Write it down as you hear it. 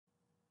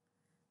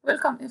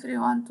Welcome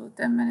everyone to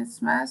 10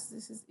 Minutes Math.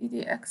 This is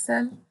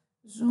Edexcel,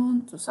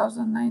 June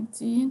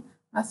 2019,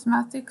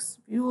 Mathematics,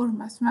 Pure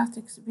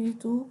Mathematics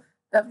B2,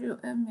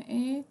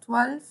 WMA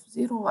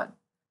 1201.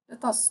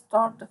 Let us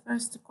start the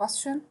first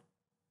question.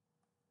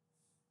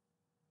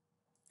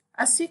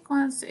 A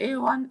sequence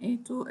A1,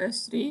 A2,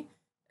 A3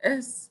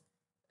 is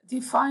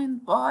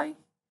defined by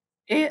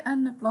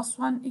an plus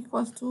 1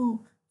 equal to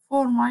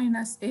 4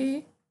 minus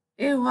an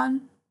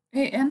a1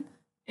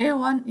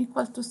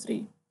 equal to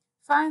 3.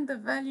 Find the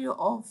value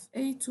of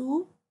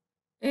a2,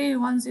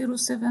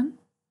 a107.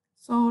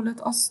 So let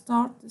us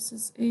start. This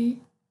is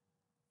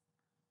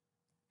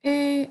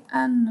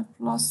an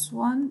plus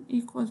 1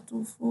 equal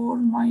to 4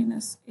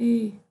 minus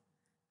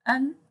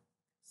an.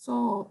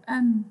 So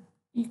n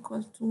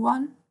equal to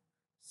 1.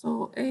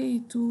 So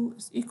a2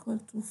 is equal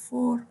to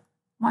 4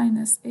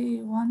 minus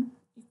a1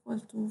 equal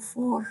to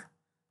 4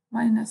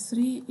 minus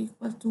 3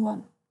 equal to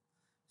 1.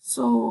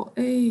 So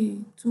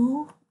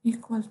a2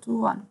 equal to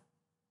 1.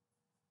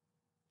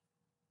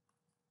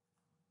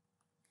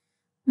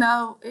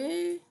 Now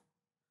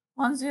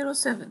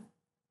A107.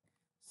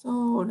 So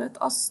let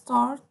us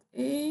start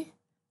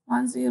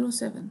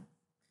A107.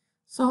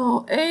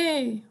 So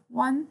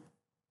A1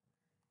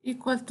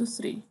 equal to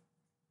 3.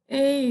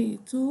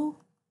 A2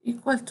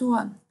 equal to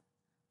 1.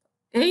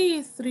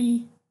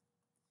 A3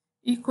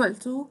 equal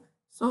to,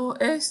 so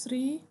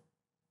A3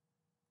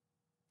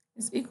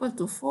 is equal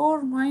to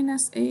 4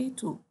 minus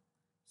A2.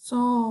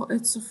 So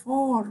it's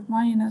 4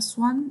 minus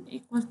 1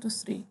 equal to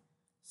 3.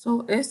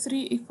 So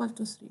A3 equal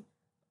to 3.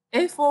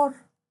 A4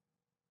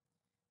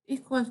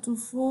 equal to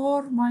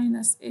 4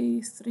 minus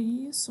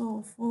A3.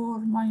 So 4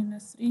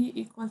 minus 3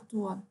 equal to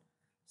 1.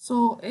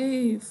 So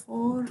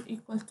A4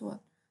 equal to 1.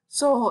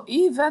 So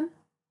even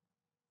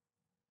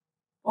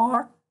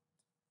part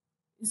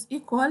is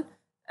equal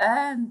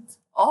and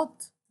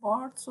odd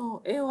part.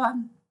 So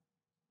A1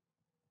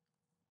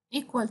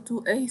 equal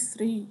to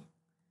A3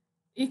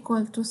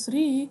 equal to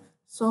 3.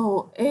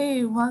 So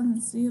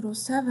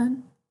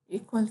A107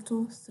 equal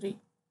to 3.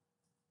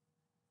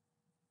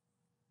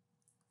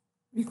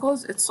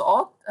 Because it's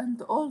odd and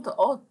all the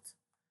odd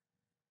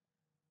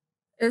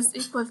is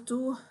equal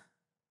to,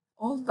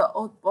 all the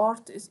odd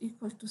part is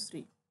equal to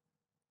 3.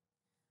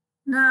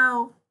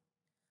 Now,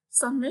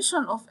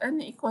 summation of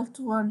n equal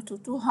to 1 to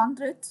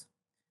 200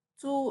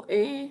 to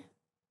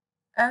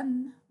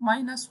an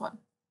minus 1.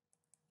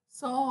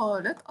 So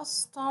let us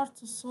start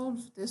to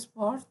solve this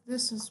part.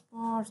 This is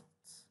part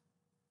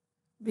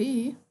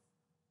B.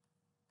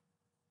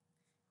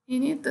 You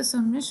need the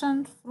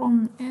summation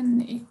from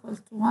n equal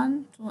to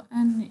 1 to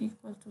n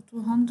equal to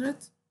 200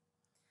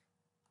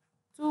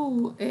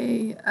 to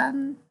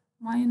an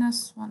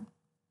minus 1.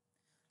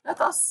 Let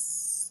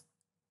us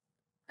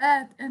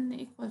add n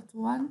equal to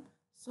 1.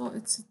 So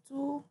it's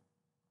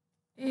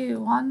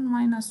 2a1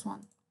 minus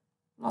 1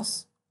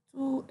 plus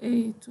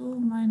 2a2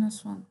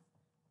 minus 1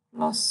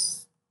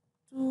 plus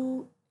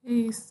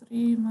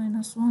 2a3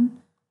 minus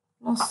 1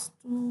 plus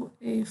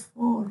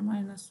 2a4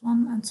 minus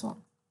 1 and so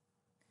on.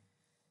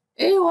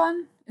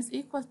 A1 is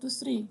equal to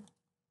 3.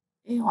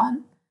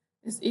 A1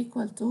 is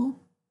equal to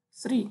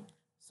 3.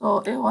 So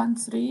A1,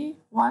 3,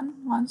 1,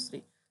 1,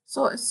 3.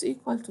 So it's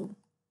equal to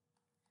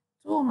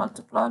 2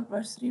 multiplied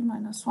by 3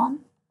 minus 1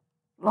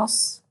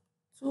 plus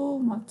 2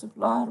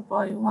 multiplied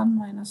by 1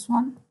 minus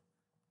 1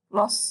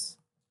 plus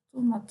 2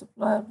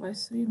 multiplied by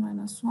 3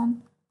 minus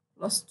 1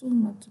 plus 2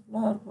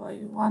 multiplied by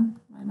 1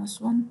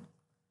 minus 1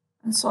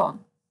 and so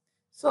on.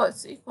 So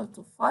it's equal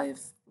to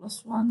 5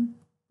 plus 1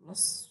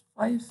 plus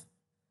 5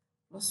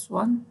 plus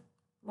 1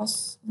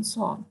 plus and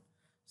so on.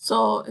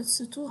 So it's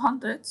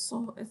 200,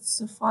 so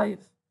it's 5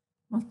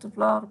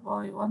 multiplied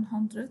by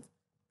 100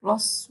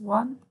 plus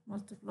 1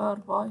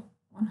 multiplied by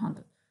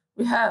 100.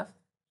 We have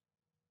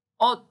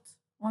odd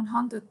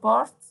 100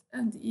 parts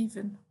and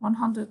even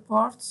 100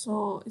 parts,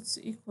 so it's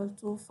equal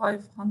to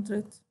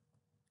 500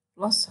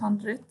 plus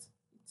 100,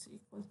 it's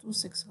equal to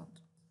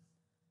 600.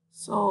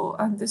 So,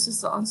 and this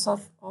is the answer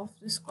of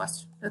this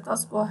question. Let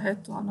us go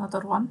ahead to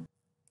another one.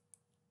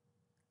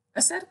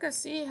 A circle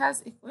C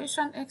has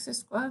equation x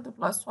squared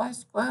plus y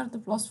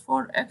squared plus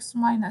 4x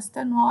minus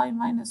 10y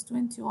minus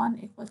 21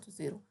 equal to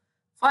 0.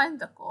 Find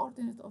the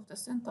coordinate of the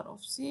center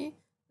of C,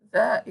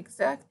 the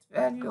exact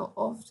value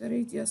of the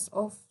radius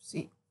of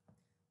C.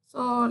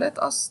 So let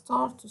us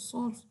start to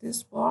solve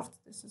this part.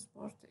 This is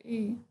part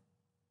A.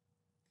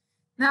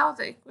 Now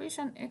the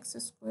equation x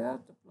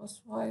squared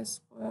plus y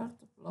squared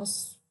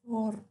plus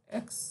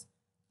 4x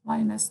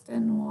minus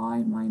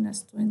 10y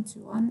minus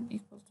 21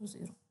 equal to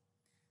 0.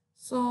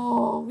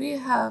 So we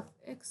have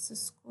x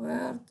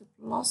squared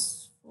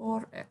plus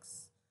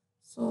 4x.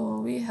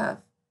 So we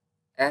have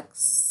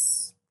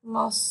x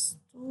plus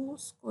 2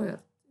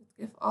 squared. It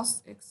gives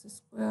us x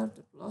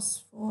squared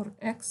plus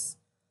 4x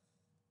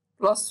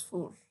plus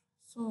 4.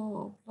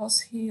 So plus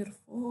here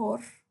 4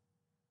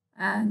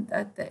 and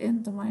at the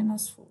end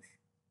minus 4.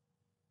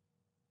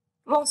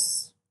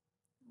 Plus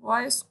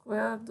y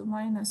squared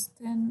minus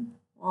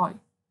 10y.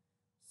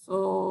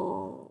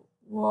 So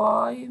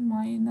y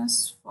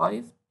minus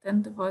 5.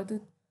 10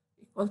 divided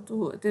equal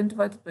to 10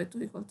 divided by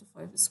 2 equal to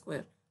 5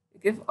 squared.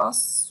 Give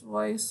us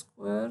y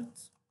squared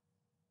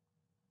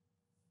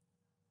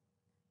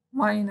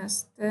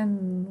minus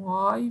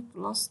 10y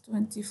plus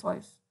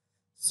 25.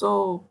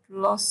 So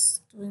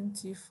plus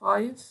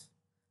 25,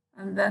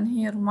 and then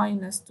here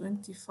minus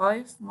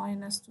 25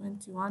 minus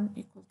 21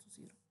 equal to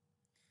 0.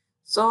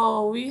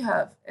 So we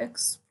have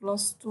x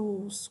plus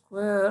 2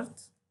 squared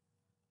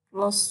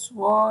plus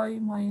y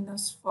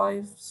minus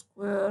 5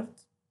 squared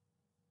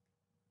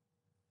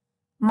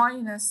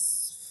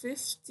minus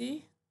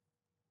 50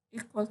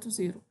 equal to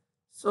 0.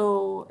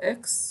 So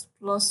x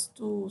plus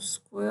 2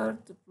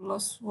 squared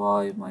plus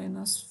y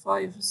minus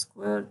 5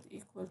 squared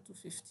equal to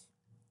 50.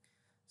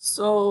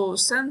 So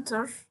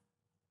center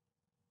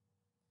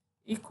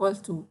equal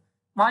to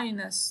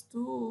minus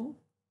 2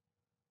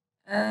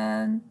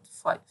 and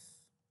 5.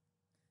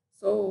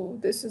 So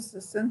this is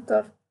the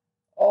center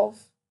of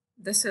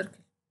the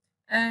circle.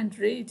 And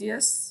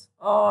radius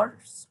r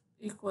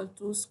equal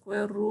to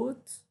square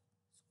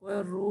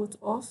root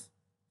of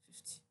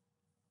 50.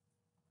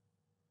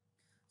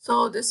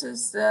 So this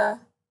is the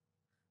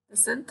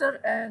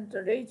center and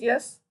the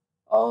radius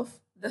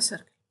of the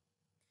circle.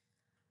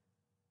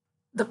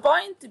 The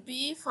point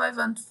B, 5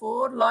 and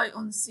 4 lie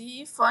on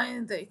C.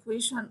 Find the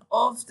equation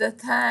of the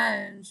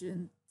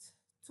tangent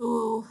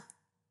to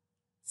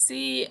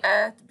C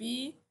at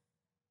B,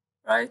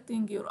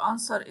 writing your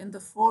answer in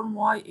the form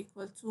y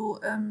equal to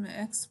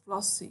mx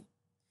plus c.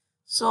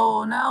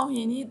 So now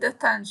we need the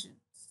tangent.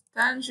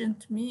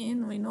 Tangent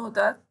mean we know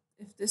that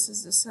if this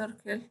is the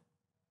circle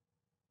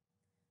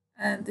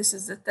and this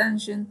is the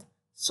tangent,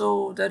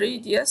 so the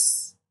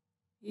radius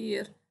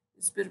here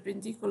is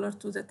perpendicular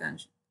to the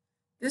tangent.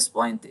 This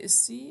point is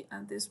C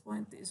and this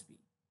point is B.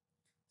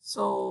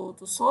 So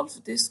to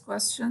solve this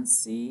question,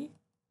 C,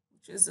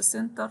 which is the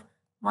center,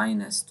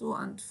 minus 2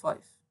 and 5.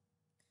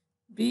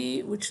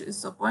 B, which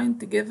is the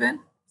point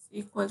given, is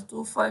equal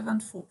to 5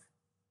 and 4.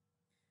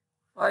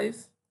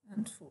 5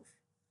 and 4.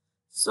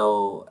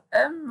 So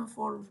M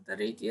for the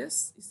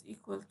radius is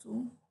equal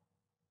to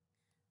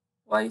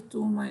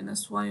y2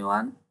 minus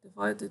y1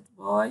 divided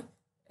by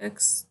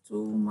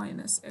x2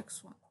 minus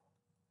x1.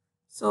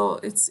 So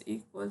it's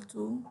equal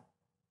to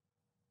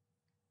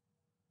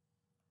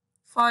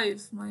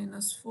 5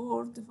 minus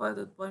 4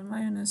 divided by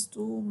minus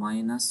 2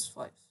 minus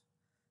 5.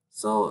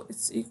 So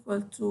it's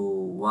equal to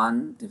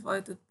 1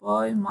 divided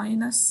by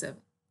minus 7.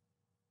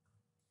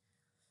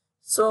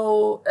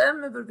 So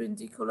M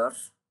perpendicular,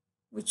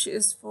 which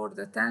is for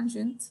the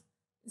tangent,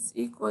 is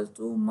equal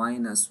to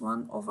minus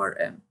 1 over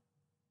M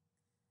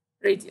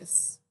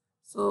radius.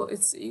 So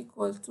it's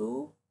equal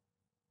to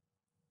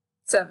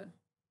 7.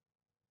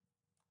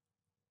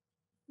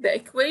 The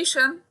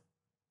equation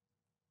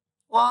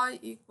y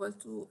equal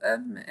to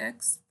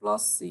mx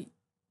plus c.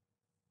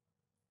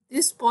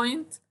 This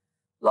point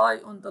lie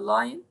on the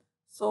line.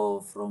 So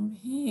from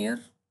here,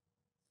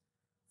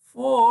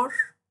 4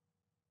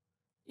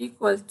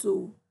 equal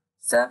to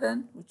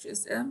 7, which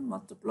is m,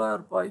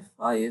 multiplied by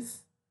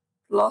 5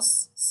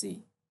 plus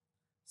c.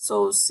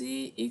 So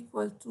c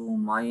equal to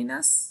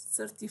minus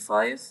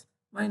 35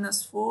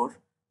 minus 4,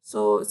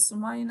 so it's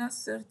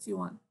minus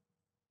 31.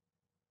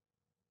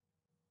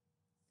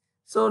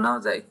 So now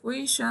the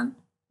equation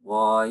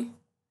y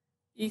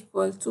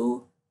equal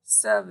to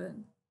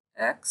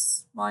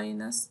 7x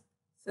minus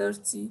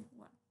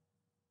 31,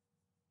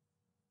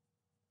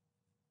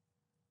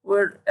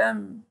 where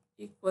m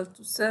equal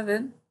to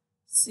 7,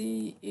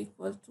 c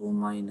equal to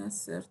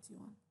minus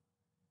 31.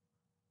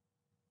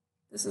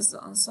 This is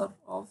the answer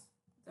of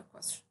the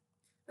question.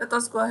 Let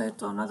us go ahead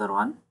to another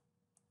one.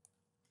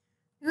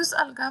 Use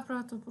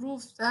algebra to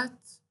prove that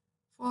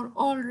for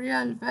all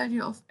real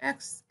value of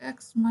x,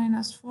 x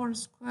minus 4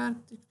 squared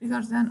is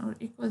bigger than or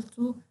equal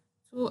to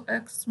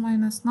 2x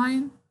minus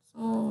 9.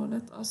 So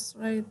let us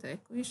write the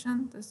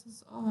equation. This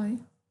is I.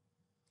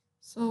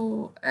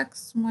 So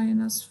x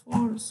minus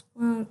 4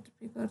 squared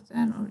bigger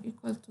than or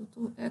equal to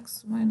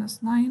 2x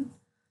minus 9.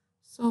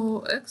 So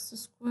x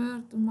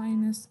squared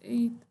minus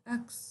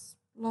 8x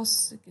plus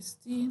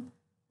 16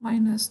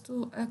 minus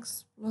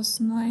 2x plus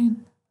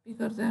 9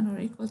 bigger than or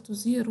equal to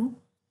 0.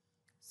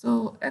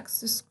 So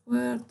x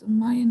squared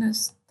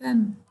minus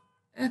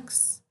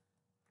 10x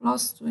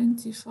plus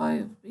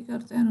 25 bigger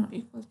than or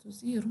equal to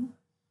 0.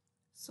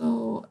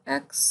 So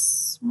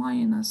x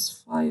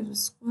minus 5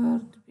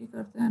 squared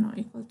bigger than or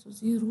equal to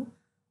 0.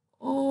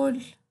 All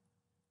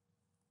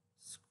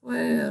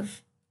square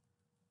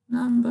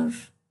number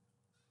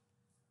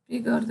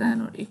bigger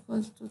than or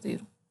equal to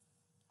 0.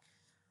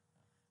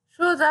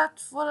 Show that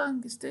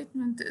following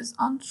statement is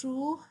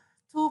untrue.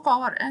 2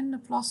 power n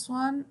plus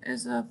 1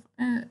 is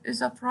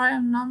a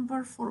prime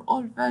number for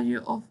all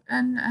value of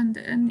n and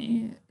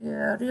n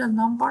a real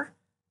number.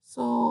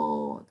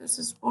 So this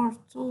is part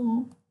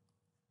 2.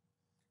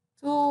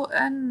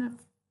 2n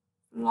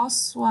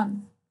plus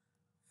 1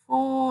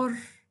 for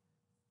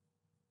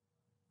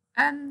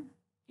n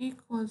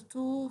equal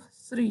to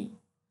 3.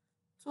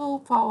 2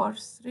 power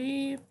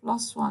 3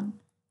 plus 1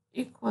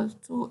 equal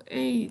to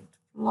 8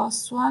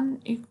 plus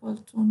 1 equal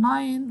to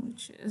 9,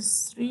 which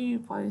is 3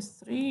 by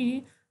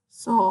 3,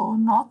 so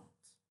not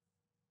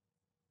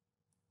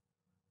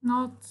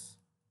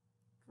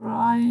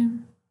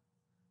prime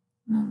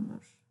number.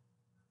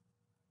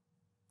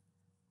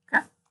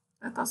 Okay,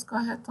 let us go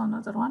ahead to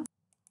another one.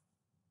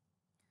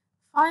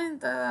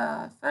 Find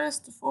the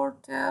first 4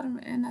 term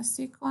in a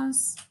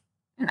sequence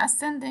in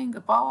ascending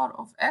power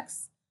of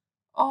x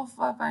of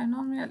a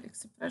binomial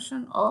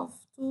expression of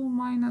 2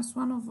 minus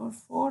 1 over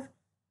 4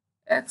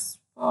 x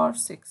power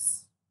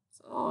 6.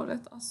 So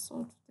let us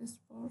solve this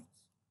part.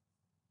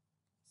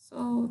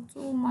 So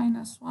 2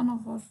 minus 1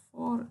 over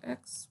 4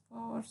 x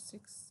power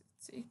 6,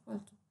 it's equal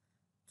to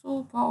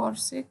 2 power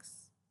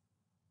 6,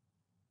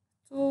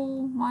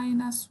 2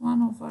 minus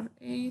 1 over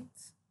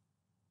 8,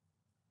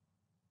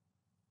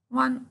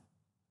 1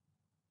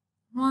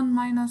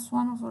 minus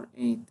 1 over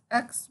 8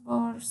 x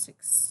power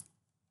 6.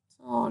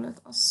 So let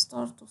us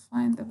start to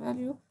find the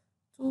value.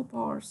 2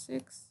 power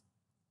 6,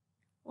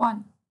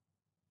 1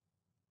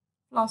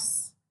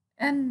 plus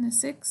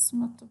n6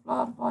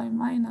 multiplied by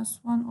minus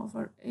 1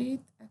 over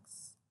 8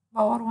 x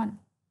power 1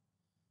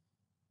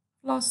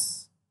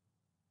 plus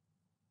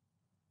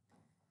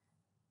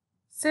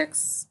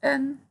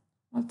 6n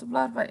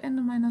multiplied by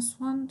n minus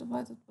 1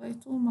 divided by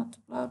 2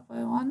 multiplied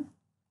by 1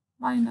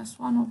 minus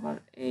 1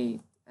 over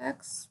 8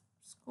 x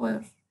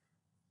squared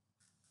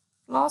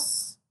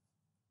plus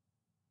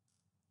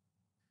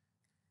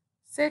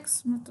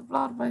 6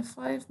 multiplied by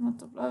 5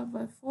 multiplied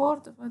by 4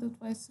 divided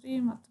by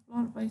 3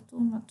 multiplied by 2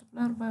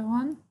 multiplied by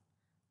 1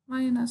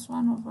 minus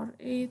 1 over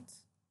 8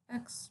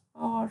 x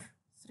power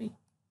 3.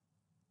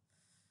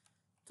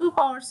 2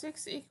 power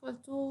 6 equal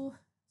to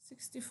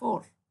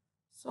 64.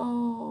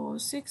 So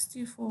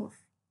 64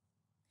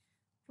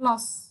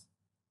 plus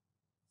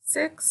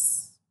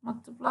 6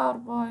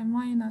 multiplied by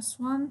minus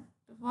 1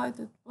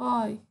 divided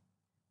by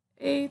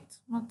 8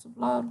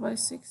 multiplied by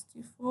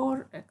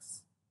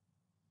 64x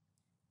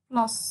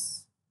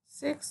plus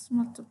 6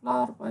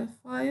 multiplied by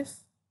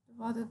 5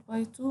 divided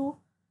by 2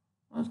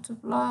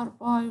 multiplied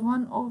by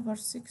 1 over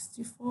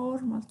 64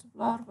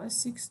 multiplied by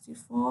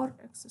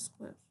 64x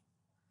squared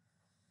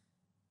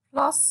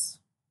plus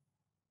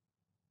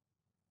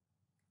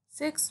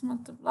 6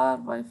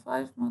 multiplied by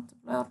 5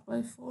 multiplied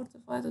by 4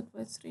 divided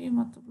by 3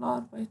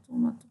 multiplied by 2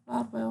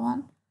 multiplied by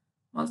 1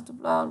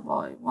 multiplied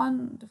by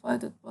 1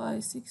 divided by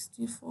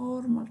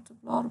 64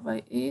 multiplied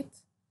by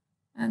 8,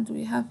 and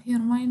we have here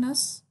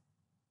minus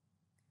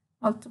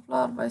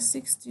multiplied by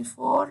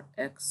 64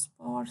 x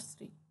power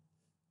 3.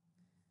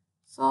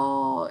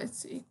 So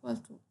it's equal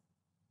to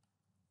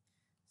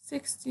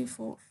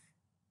 64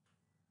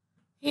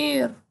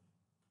 here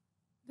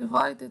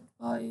divided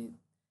by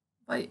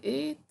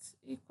 8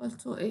 equal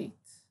to 8.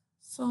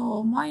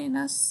 So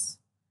minus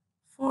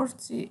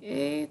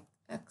 48x.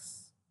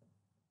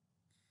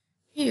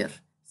 Here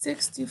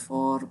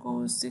 64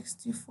 goes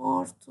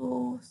 64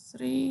 to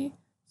 3,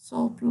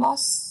 so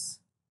plus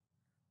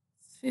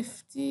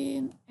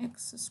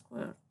 15x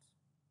squared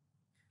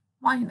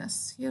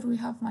minus, here we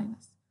have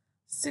minus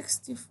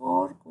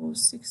 64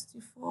 goes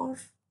 64,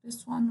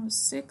 this one was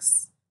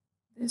 6,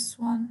 this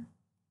one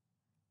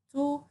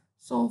 2,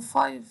 so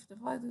 5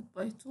 divided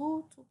by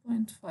 2,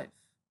 2.5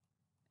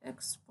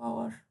 x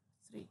power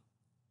 3,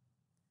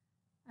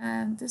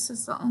 and this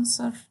is the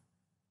answer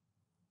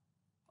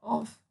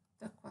of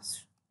the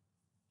question.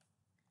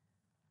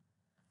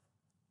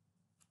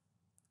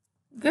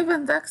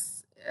 Given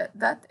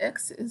that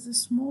x is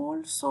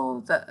small,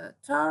 so the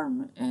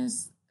terms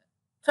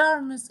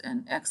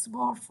in x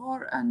power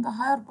 4 and the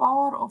higher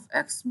power of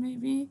x may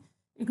be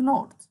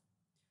ignored.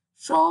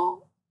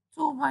 Show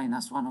 2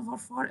 minus 1 over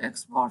 4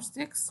 x power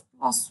 6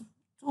 plus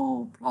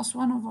 2 plus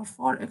 1 over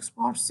 4 x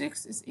power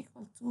 6 is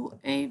equal to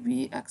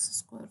abx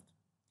squared,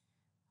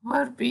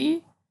 where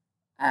b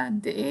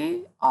and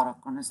a are a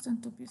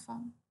constant to be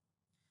found.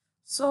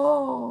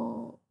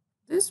 So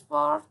this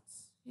part,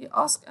 he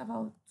asked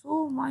about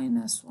 2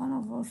 minus 1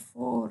 over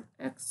 4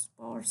 x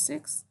power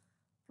 6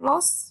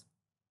 plus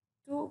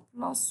 2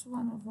 plus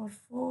 1 over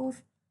 4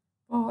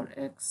 power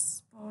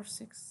x power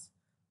 6.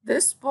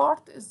 This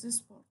part is this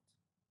part.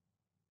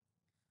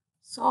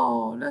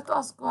 So let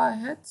us go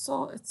ahead.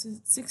 So it's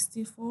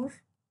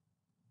 64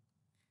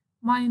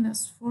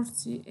 minus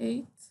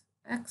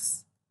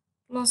 48x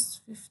plus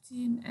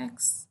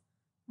 15x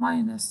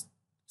minus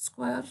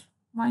square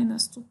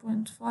minus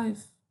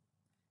 2.5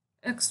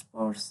 x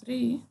power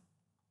 3.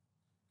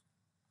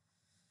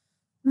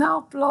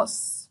 Now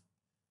plus,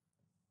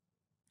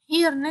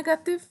 here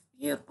negative,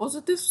 here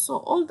positive, so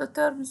all the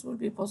terms will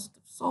be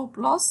positive. So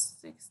plus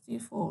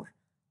 64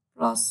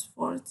 plus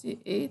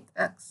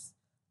 48x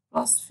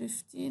plus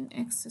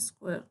 15x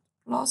squared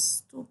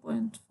plus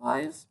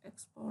 2.5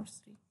 x power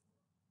 3.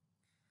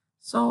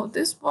 So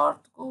this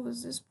part goes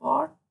with this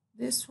part,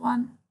 this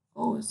one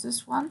goes with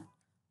this one.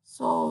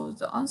 So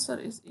the answer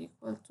is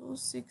equal to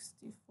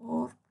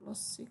 64 plus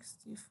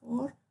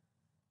 64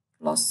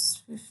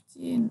 plus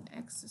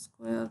 15x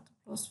squared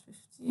plus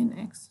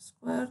 15x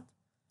squared.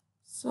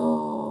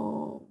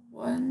 So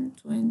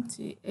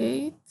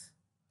 128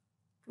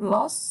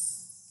 plus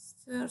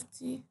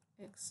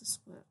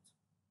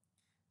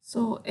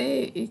So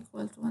A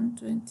equal to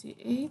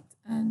 128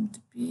 and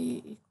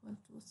B equal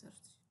to 30.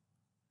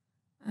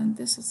 And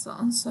this is the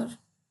answer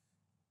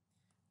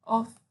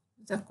of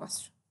the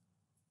question.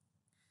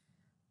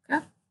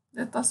 Okay,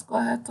 let us go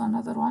ahead to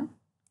another one.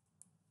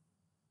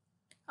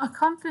 A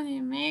company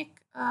make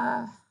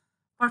a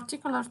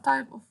particular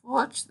type of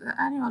watch. The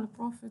annual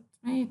profit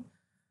made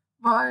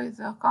by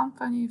the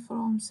company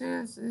from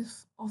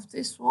sales of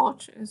this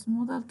watch is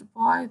modeled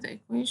by the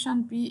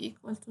equation B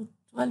equal to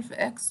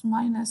 12x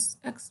minus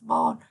x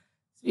power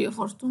 3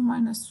 over 2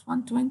 minus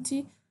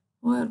 120,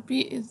 where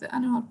B is the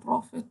annual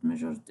profit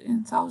measured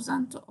in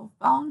thousands of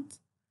pounds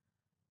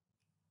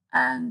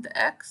and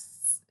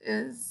x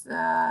is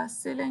the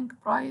selling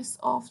price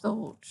of the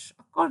watch.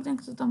 According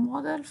to the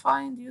model,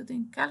 find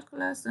using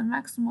calculus the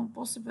maximum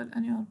possible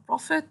annual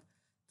profit.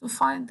 To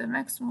find the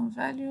maximum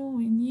value,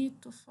 we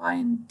need to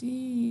find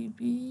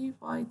dB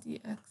by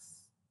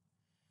dx,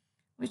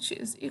 which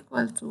is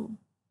equal to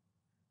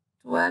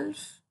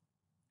 12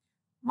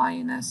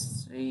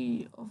 minus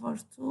 3 over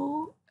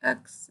 2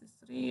 x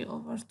 3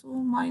 over 2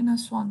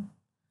 minus 1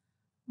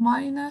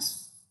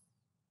 minus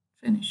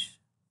finish.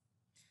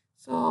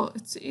 So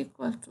it's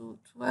equal to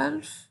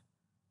 12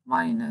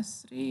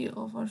 minus 3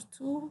 over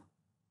 2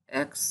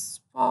 x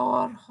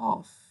power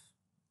half.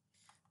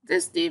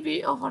 This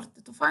dB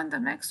to find the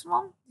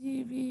maximum,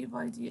 dB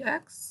by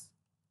dx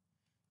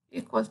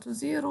equal to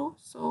 0.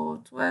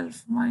 So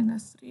 12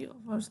 minus 3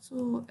 over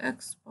 2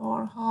 x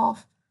power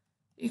half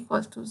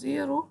equal to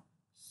 0.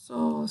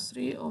 So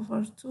 3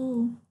 over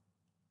 2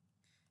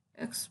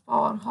 x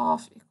power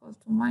half equal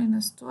to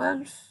minus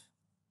 12.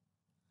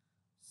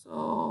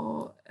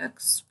 So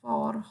x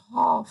power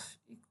half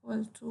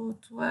equal to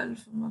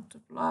 12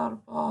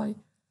 multiplied by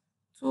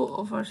 2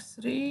 over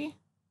 3.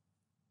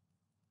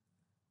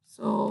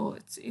 So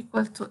it's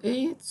equal to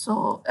 8.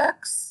 So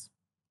x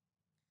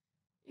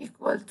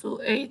equal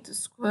to 8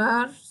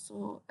 squared.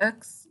 So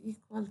x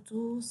equal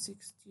to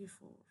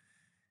 64.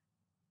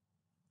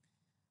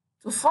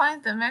 To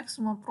find the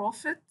maximum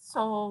profit,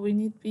 so we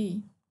need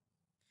B.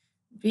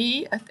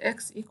 B at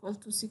x equal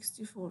to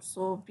 64.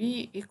 So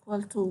B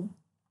equal to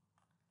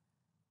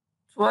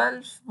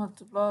 12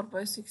 multiplied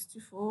by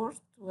 64,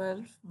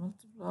 12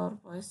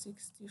 multiplied by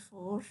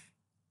 64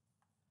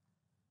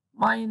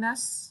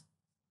 minus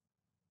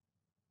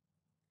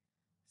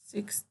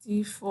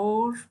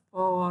 64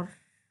 power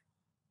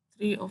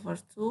 3 over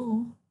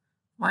 2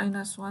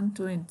 minus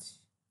 120.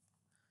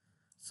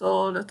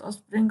 So let us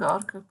bring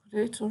our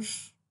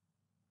calculators.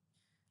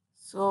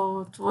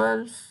 So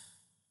 12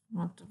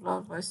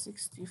 multiplied by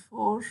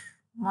 64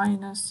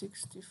 minus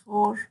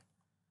 64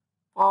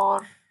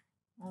 power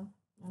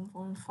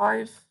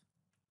 1.5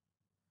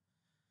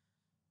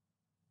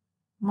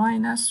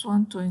 minus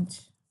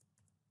 120.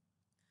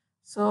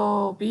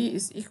 So B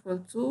is equal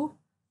to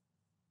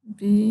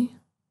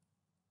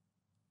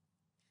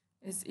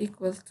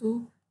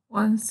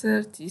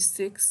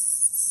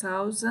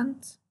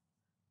 136,000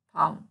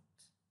 pounds.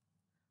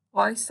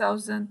 Why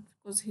 1,000?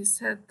 Because he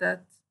said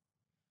that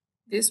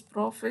this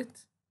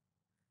profit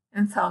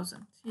in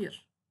thousand here.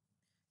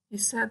 He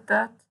said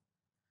that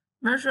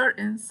measure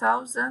in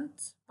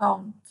 1,000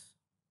 pounds.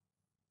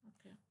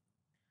 Okay.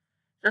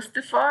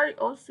 Justify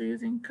also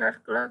using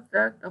calculus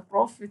that the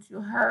profit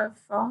you have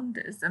found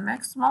is the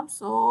maximum.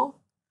 So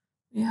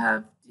we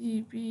have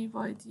dB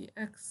by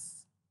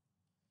dx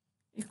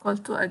equal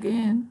to,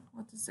 again,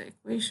 what is the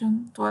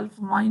equation? 12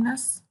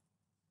 minus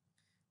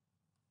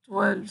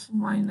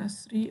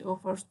 3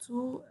 over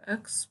 2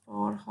 x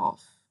power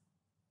half.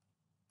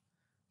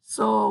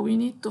 So we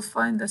need to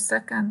find the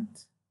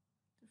second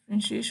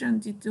differentiation,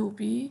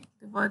 d2b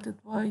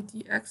divided by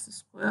dx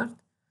squared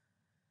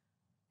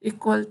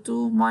equal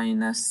to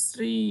minus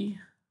 3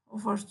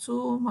 over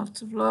 2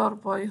 multiplied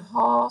by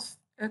half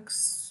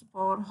x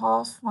power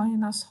half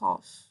minus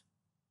half.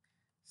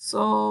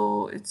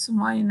 So it's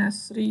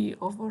minus 3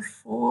 over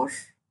 4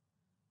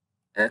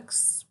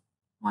 x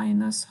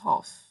minus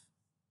half.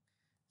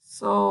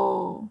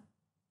 So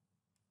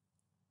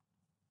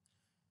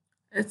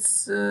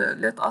it's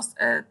let us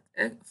add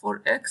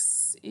for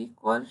x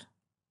equal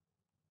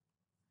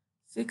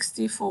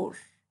 64.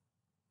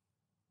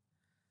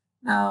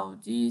 Now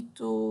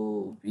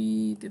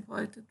d2b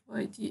divided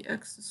by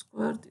dx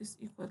squared is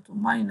equal to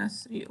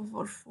minus 3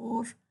 over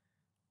 4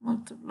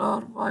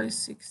 multiplied by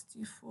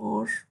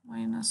 64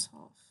 minus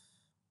half.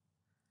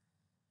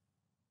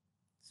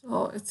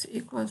 So it's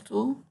equal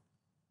to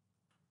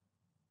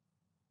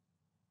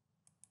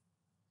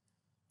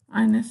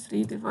minus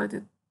 3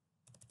 divided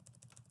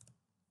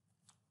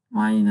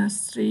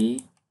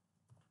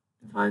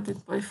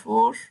by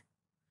 4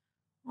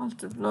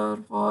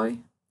 multiplied by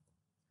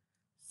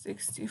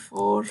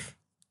 64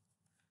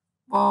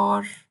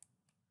 power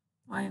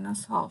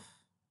minus half.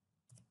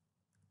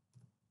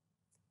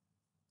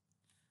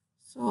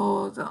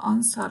 So the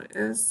answer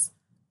is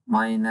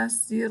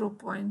minus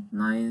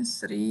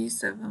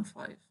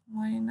 0.9375,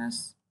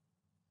 minus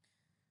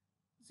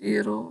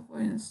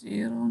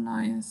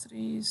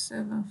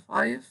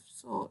 0.09375.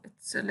 So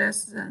it's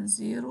less than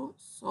 0.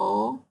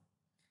 So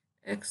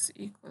x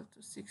equal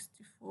to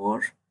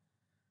 64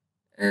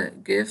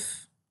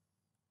 give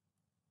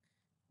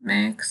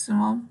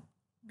maximum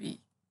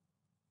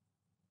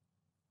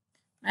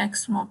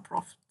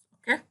profit.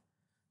 Okay,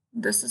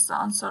 this is the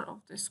answer of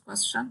this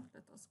question.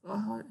 Let us go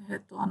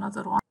ahead to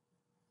another one.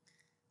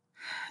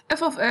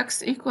 F of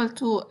x equal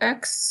to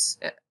x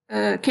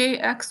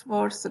kx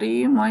power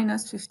 3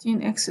 minus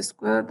 15x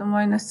squared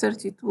minus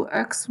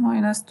 32x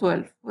minus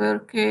 12, where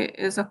k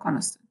is a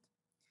constant.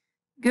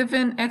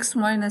 Given x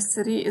minus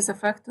 3 is a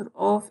factor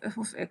of f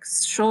of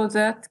x, show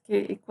that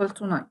k equal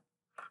to 9.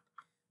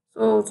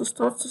 So to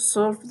start to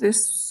solve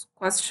this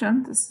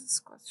question, this is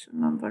question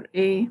number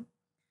A.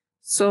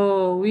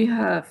 So we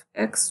have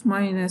x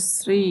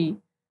minus 3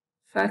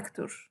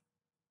 factor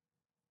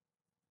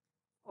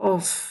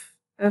of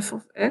f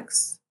of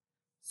x.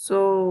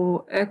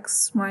 So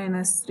x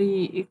minus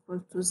 3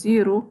 equal to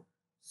 0.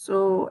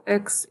 So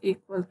x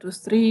equal to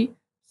 3.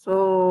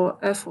 So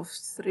f of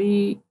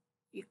 3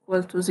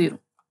 equal to 0.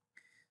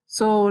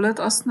 So let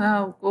us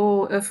now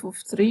go f of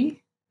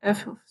 3.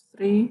 F of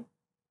 3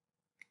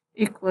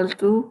 equal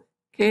to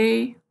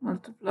k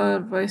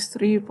multiplied by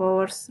 3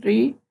 power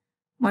 3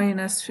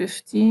 minus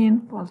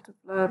 15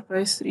 multiplied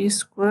by 3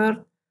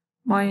 squared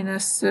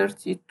minus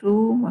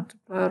 32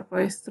 multiplied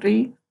by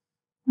 3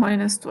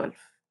 minus 12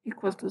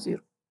 equal to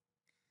 0.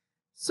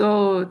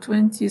 So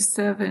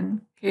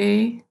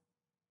 27k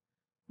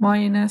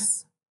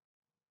minus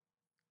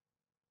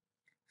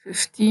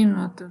 15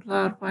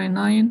 multiplied by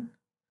 9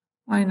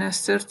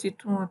 minus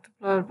 32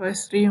 multiplied by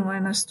 3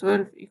 minus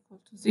 12 equal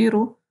to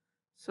 0.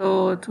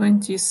 So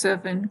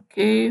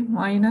 27k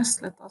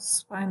minus, let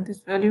us find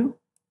this value,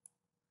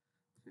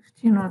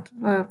 15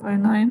 multiplied by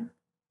 9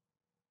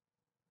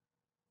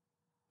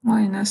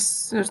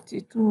 minus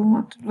 32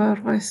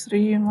 multiplied by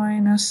 3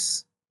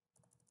 minus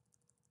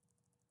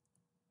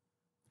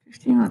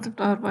 15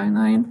 multiplied by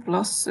 9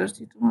 plus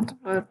 32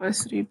 multiplied by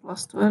 3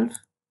 plus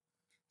 12.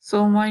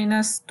 So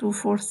minus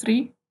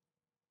 243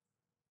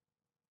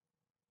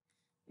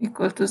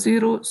 equal to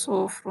 0.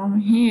 So from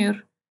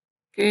here,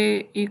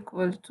 k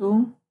equal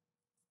to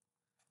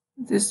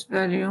this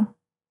value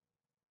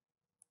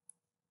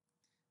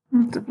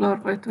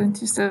multiplied by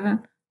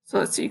 27.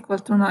 So it's equal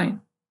to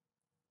 9.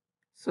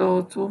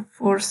 So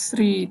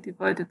 243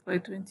 divided by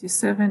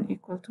 27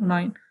 equal to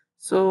 9.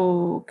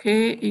 So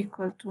k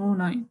equal to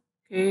 9.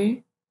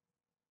 K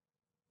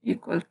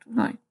equal to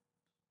 9.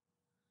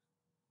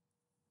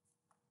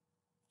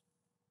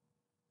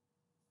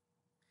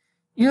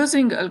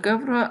 Using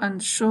algebra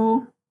and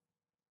showing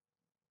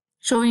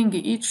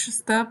each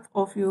step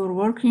of your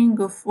working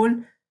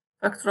full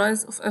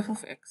factorize of f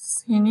of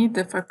x. You need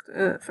the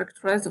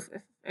factorize of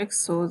f of x,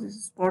 so this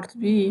is part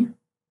B.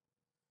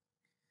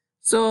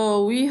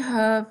 So we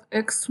have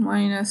x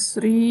minus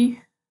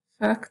 3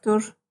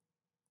 factor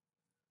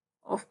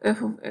of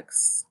f of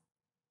x.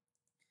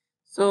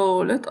 So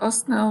let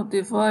us now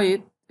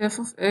divide f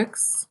of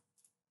x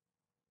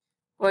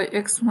by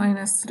x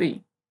minus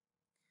 3.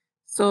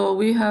 So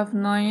we have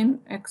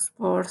 9x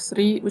power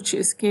 3, which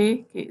is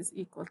k is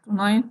equal to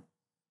 9,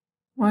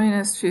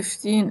 minus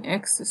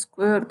 15x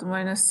squared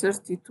minus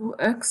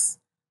 32x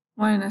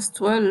minus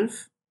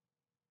 12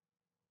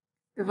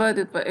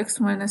 divided by x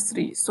minus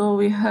 3. So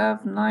we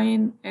have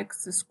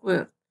 9x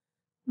squared,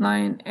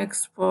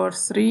 9x power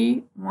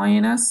 3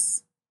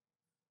 minus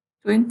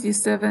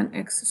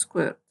 27x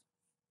squared.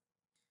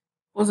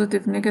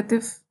 Positive,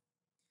 negative.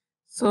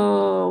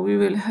 So we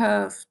will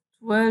have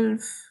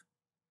 12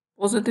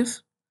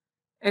 positive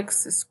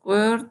x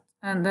squared,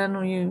 and then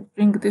we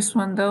bring this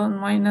one down,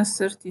 minus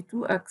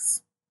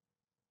 32x.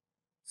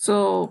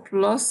 So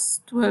plus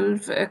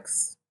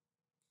 12x.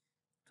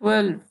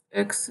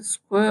 12x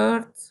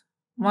squared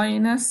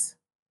minus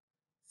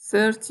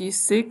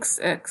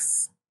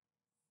 36x.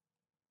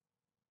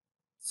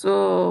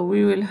 So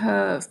we will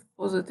have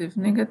positive,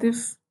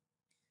 negative.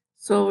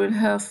 So we'll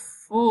have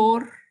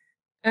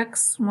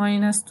 4x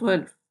minus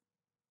 12.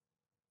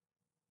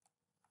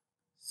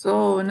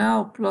 So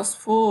now plus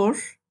 4,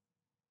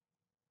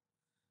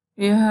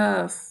 we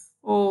have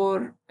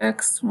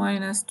 4x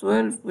minus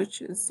 12,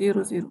 which is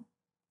 0, 0.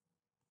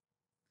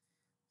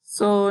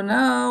 So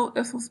now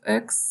f of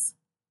x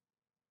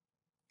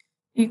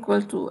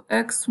equal to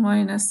x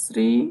minus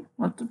 3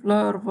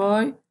 multiplied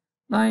by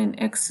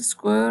 9x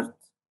squared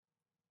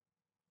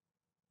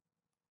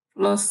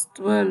plus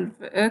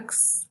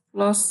 12x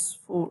plus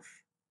 4.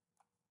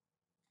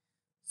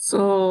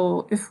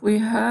 So if we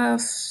have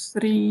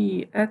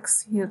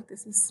 3x here,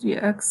 this is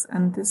 3x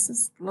and this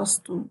is plus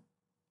 2.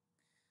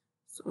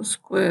 So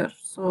square.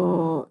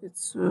 So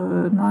it's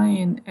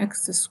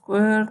 9x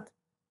squared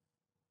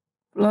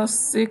plus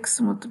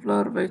 6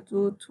 multiplied by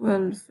 2,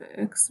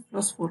 12x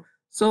plus 4.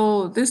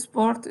 So this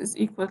part is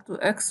equal to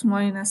x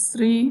minus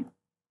 3,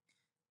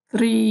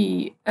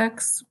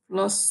 3x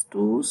plus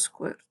 2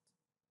 squared.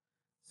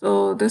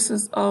 So this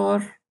is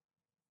our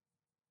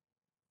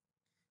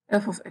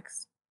f of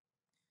x.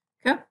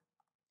 Okay?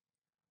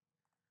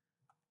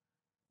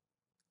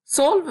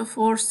 Solve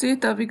for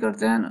theta bigger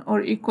than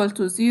or equal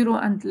to 0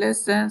 and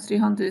less than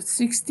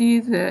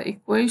 360. The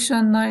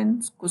equation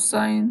 9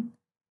 cosine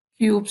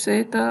cube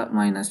theta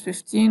minus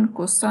 15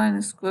 cosine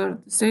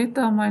squared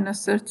theta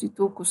minus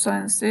 32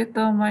 cosine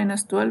theta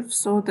minus 12.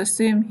 So the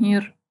same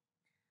here,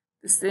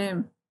 the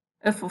same.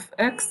 F of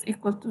x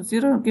equal to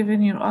 0,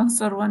 given your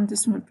answer 1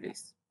 decimal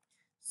place.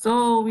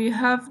 So we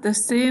have the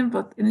same,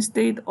 but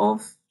instead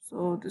of,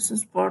 so this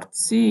is part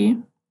C,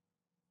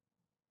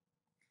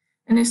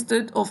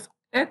 instead of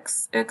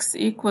x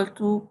equal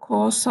to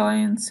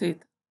cosine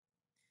theta.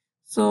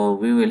 So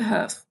we will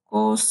have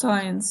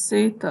cosine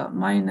theta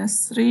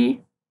minus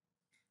 3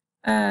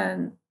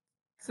 and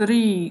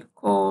 3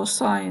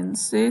 cosine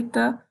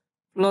theta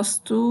plus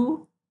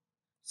 2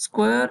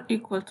 square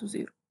equal to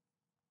 0.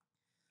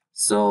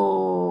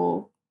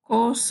 So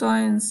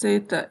cosine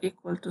theta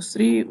equal to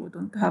 3, we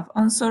don't have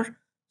answer.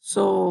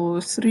 So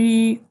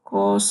 3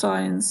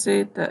 cosine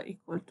theta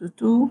equal to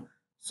 2.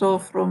 So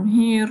from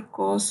here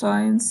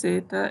cosine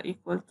theta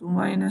equal to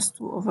minus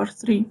 2 over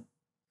 3.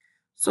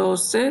 So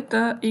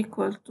theta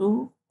equal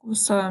to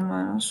cosine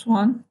minus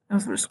 1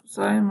 inverse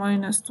cosine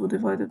minus 2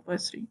 divided by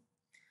 3.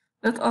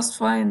 Let us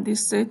find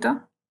this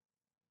theta.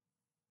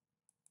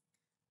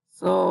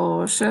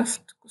 So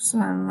shift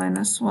cosine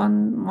minus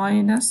 1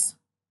 minus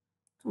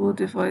 2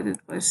 divided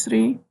by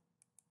 3.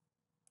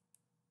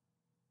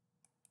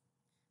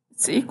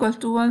 It's equal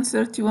to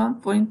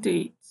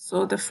 131.8.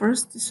 So the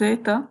first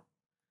theta,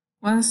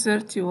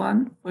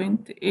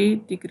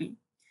 131.8 degree.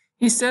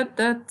 He said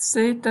that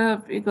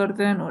theta bigger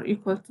than or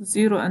equal to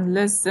 0 and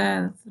less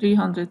than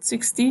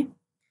 360.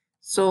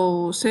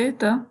 So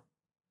theta,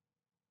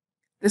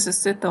 this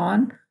is theta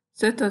 1,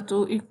 theta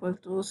 2 equal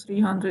to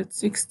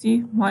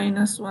 360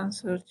 minus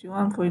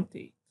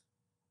 131.8.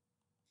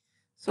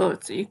 So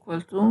it's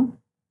equal to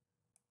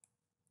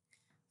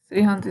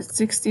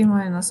 360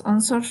 minus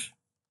answer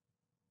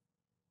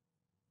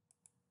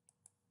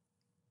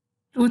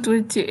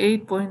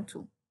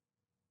 228.2.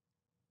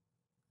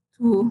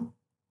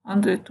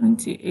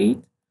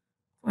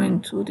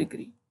 228.2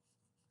 degree.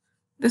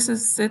 This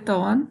is theta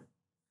 1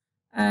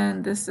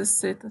 and this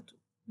is theta 2.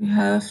 We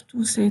have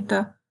two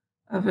theta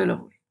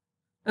available.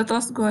 Let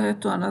us go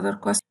ahead to another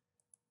question.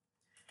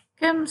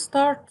 Kim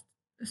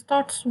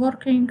starts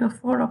working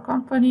for a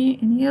company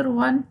in year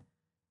 1.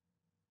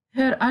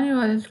 Her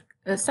annual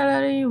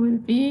salary will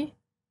be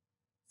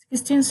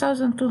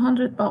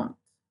 16,200 pounds.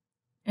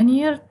 In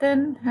year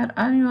 10, her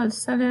annual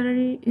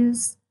salary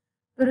is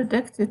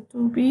predicted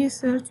to be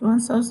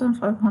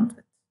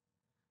 31,500.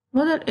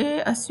 Model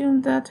A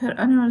assumes that her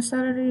annual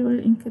salary will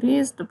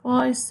increase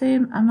by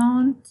same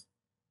amount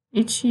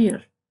each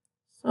year.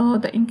 So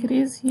the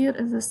increase here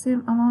is the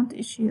same amount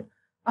each year.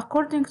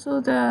 According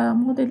to the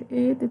Model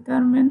A,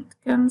 determine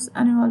Kim's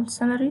annual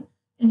salary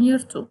in year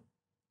 2.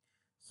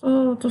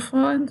 So to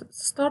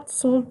start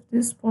solve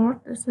this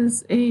part, this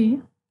is A.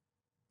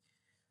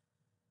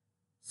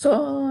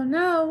 So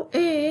now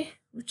A,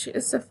 which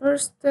is the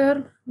first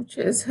term, which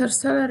is her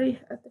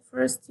salary at the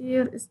first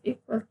year, is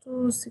equal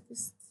to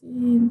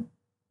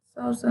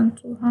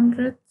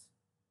 16,200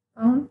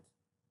 pounds.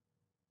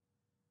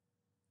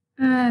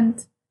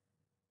 And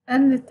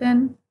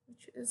N10,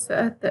 which is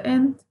at the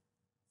end,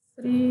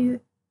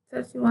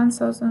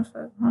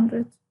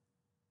 31,500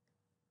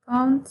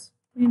 pounds.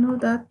 We know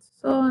that.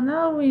 So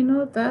now we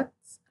know that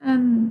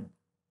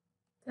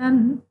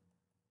N10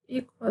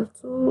 equal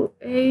to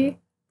A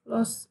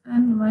plus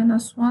N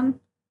minus 1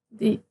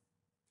 D.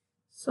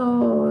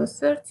 So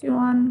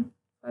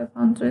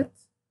 31,500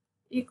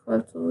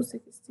 equal to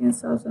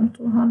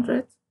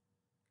 16,200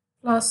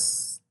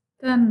 plus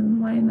 10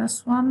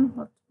 minus 1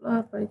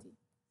 multiplied by D.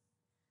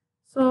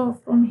 So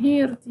from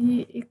here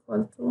D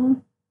equal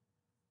to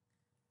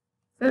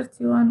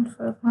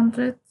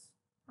 31,500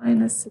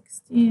 minus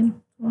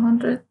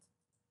 16,200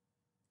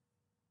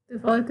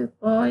 divided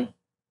by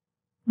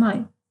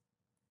 9.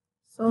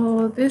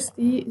 So this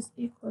D is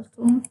equal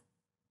to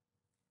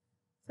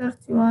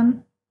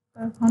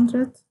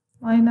 31,500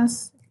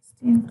 minus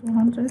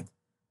 16,200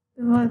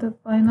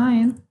 divided by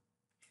 9,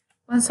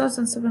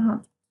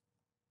 1,700.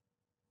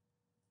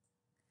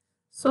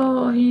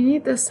 So he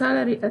needs a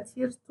salary at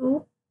year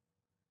 2.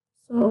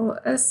 So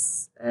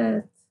S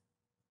at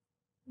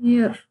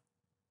year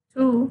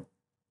 2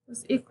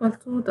 is equal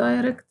to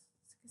direct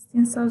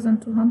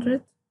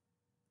 16,200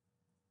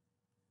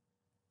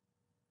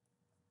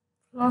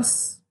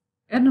 plus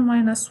N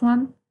minus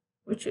 1,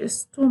 which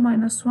is 2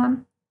 minus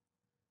 1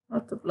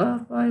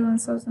 multiplied by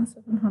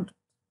 1,700.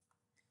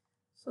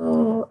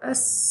 So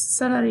S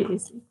salary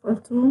is equal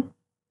to,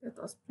 let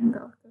us bring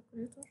our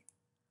calculator.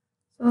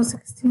 So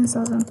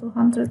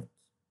 16,200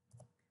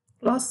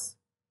 plus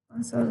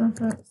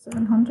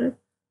 1,700,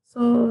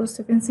 so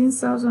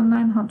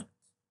 17,900.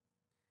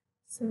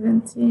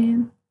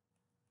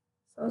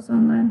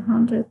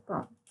 17,900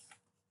 pounds.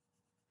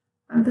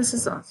 And this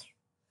is the answer.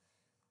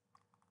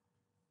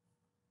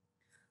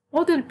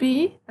 Model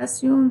B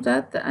assumes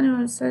that the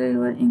annual salary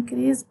will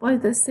increase by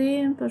the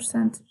same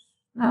percentage.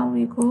 Now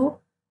we go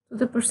to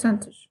the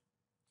percentage.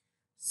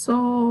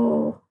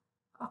 So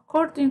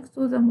according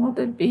to the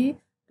model B,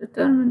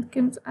 determine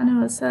Kim's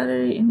annual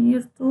salary in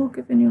year 2,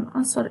 giving you an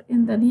answer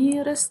in the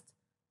nearest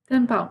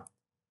 10 pounds.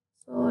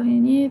 So he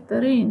need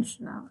the range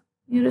now.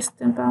 Nearest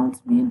 10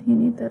 pounds mean he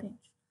need the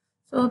range.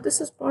 So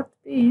this is part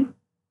B.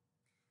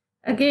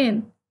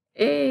 Again,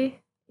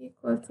 A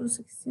equal to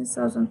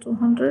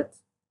 16,200.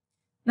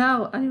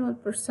 Now annual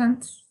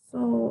percentage,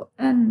 so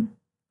N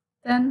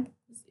 10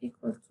 is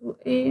equal to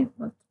A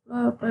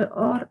multiplied by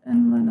R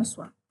N minus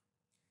 1.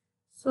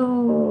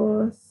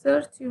 So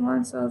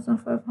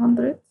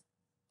 31,500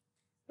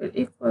 will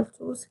equal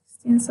to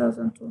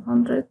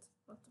 16,200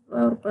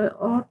 multiplied by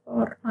R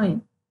power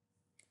 9.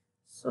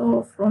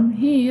 So from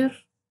here,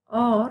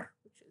 R,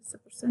 which is the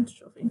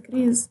percentage of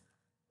increase,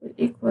 will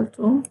equal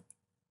to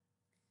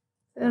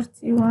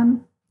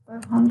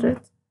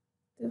 31,500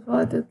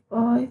 divided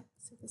by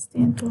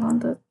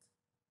 16,200,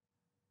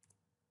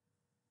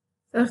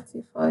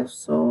 35,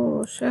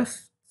 so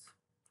shift,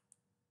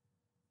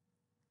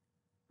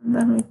 and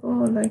then we go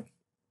like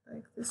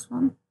this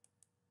one,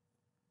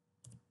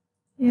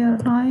 here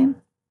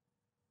 9,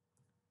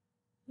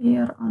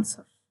 here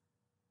answer,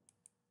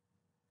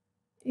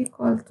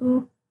 equal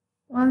to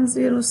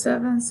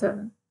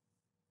 1077,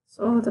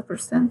 so the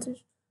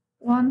percentage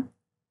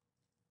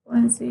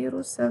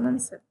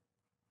 1.077.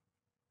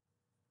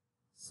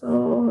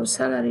 So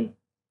salary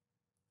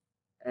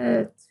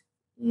at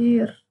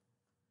year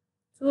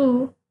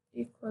 2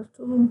 equal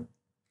to,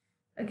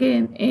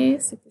 again, A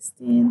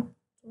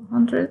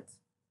 16,200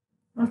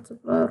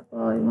 multiplied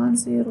by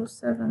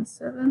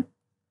 1077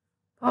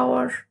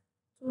 power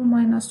 2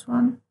 minus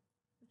 1,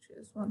 which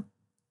is 1.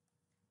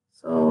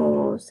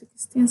 So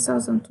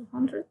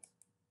 16,200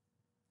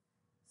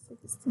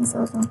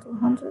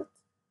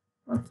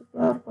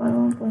 multiplied by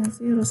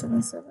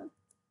 1.077.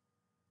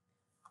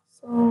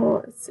 So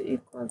it's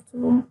equal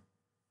to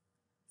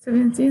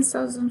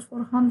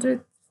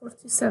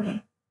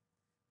 17,447.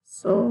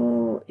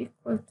 So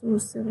equal to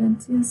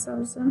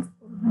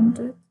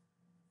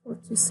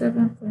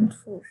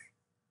 17,447.4.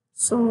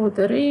 So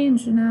the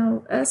range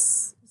now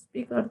S is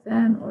bigger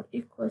than or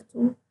equal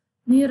to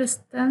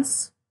nearest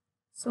tens.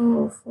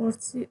 So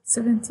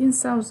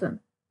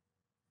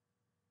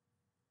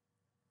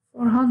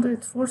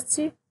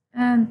 17,440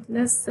 and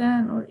less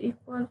than or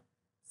equal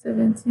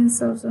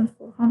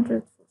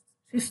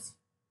 17,450.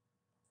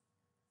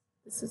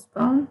 This is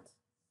bound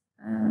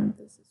and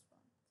this is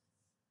bound.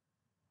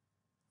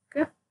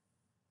 Okay.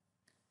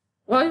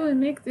 Why we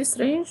make this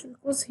range?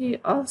 Because he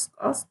asked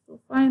us to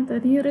find the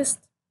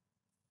nearest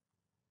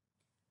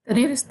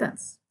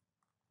tens.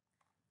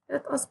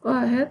 Let us go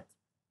ahead.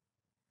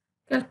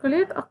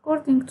 Calculate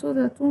according to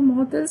the two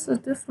models the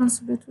difference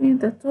between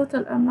the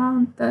total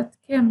amount that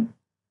Kim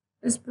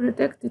is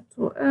predicted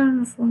to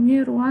earn from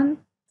year 1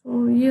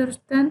 to year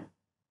 10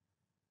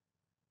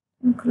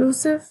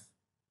 inclusive.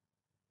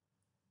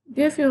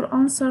 Give your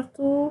answer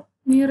to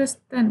nearest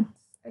tens.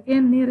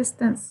 Again, nearest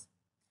tens.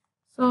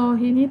 So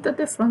he need the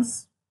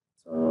difference.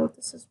 So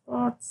this is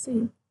part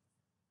C.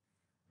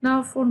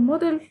 Now for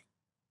model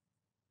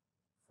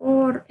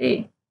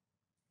 4A,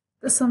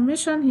 the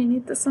summation, he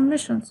need the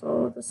summation.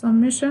 So the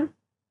summation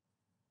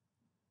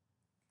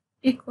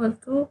equal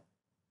to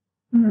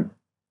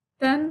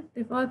 10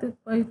 divided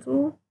by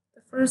 2.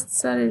 The first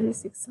salary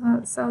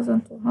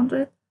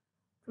 6,200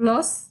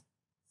 plus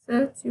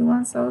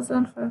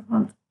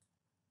 31,500.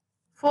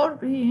 For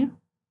B,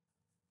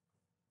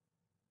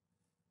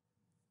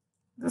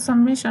 the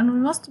summation, we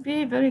must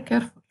be very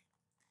careful.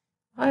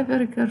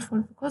 Very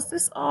careful, because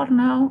this R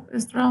now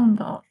is round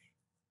R.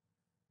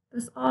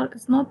 This R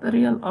is not the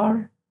real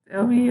R.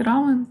 We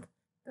round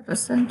the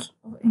percentage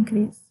of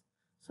increase.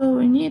 So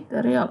we need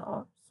the real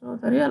R. So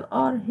the real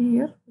R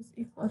here is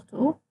equal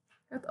to,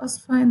 let us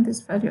find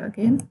this value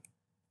again,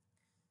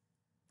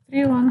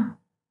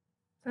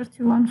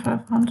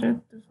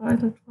 31,500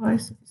 divided by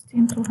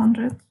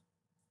 16,200.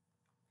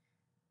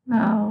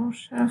 Now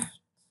shift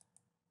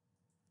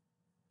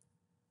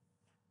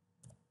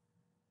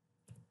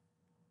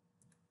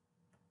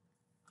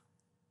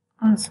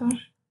answer.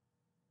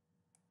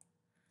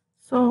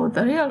 So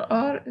the real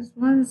R is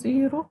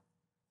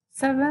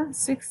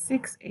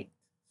 107668.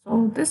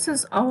 So this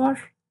is our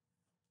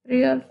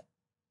real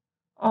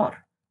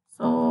R.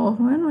 So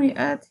when we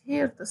add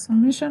here the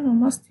summation, we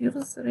must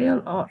use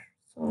real R.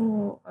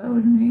 So I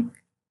will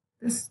make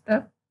this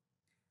step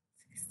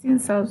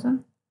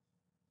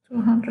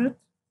 16,200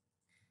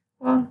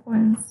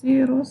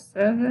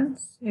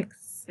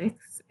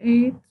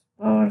 1.07668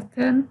 power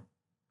 10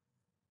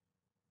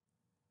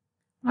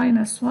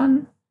 minus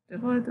 1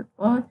 divided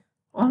by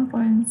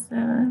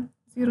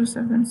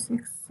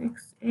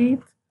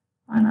 1.07668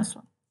 minus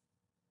 1.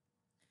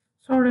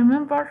 So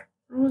remember,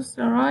 use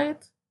the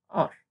right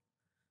R.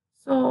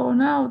 So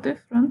now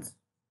difference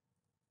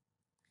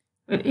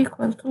will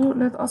equal to,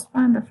 let us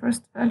find the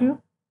first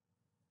value,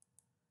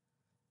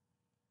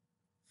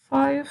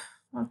 5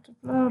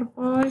 multiplied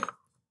by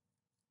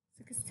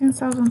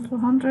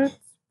 16,200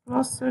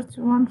 plus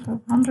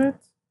 31,500,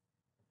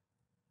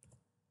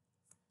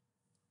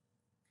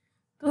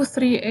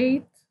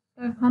 238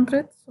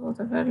 500, so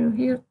the value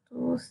here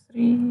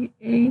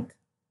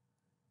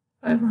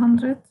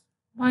 238,500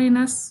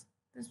 minus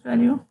this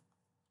value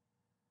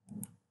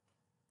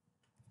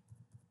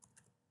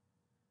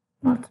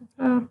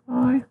multiplied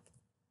by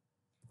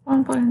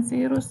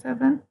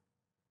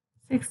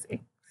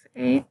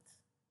 1.0768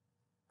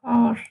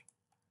 power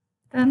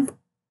 10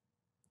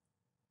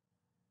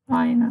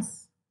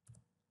 minus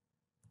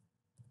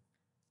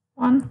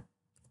 1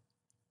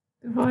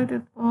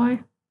 divided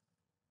by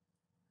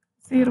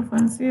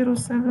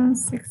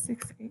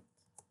 0.07668.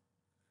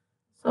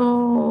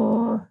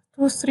 So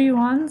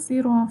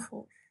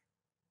 231,014.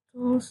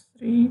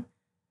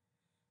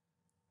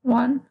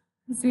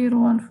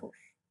 231,014.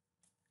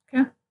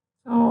 Okay,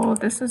 so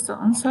this is the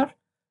answer.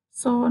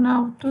 So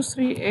now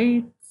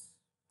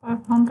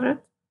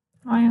 238,500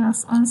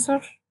 minus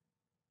answer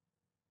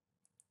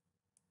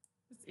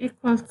is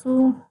equal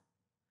to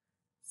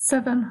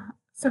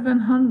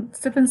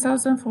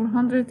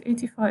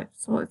 7,485.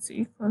 So it's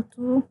equal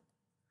to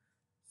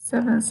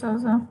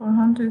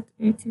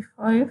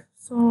 7,485.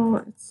 So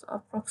it's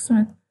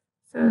approximate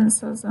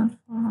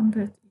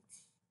 7,480.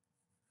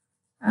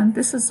 And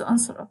this is the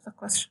answer of the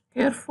question.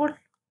 Careful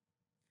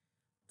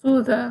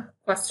to the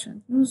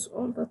question. Use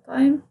all the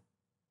time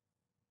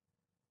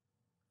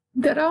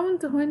the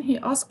round when he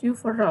asks you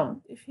for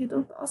round. If he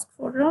don't ask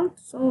for round,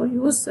 so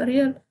use the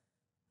real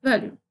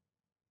value.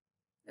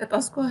 Let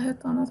us go ahead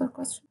to another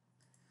question.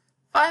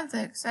 Find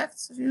the exact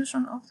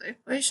solution of the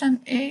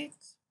equation 8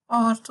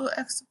 power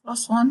 2x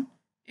plus 1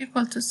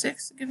 equal to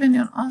 6. Given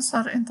your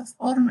answer in the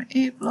form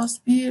a plus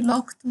b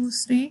log 2,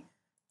 3,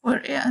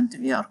 where a and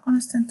b are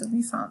constant to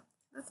be found.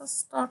 Let us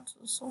start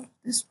to solve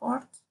this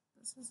part.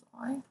 This is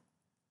I.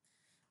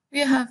 We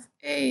have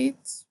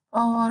 8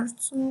 power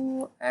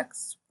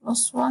 2x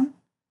plus 1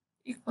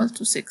 equal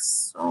to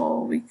 6.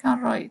 So we can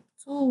write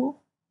 2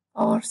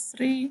 power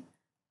 3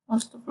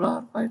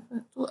 multiplied by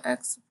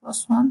 2x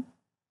plus 1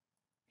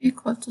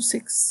 equal to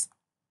 6.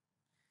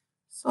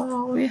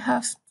 So we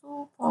have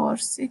 2 power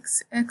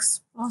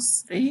 6x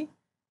plus 3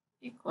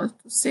 equal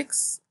to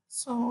 6.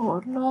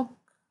 So log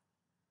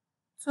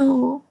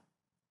 2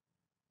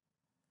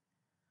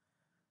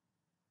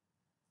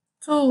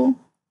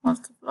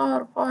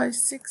 multiplied by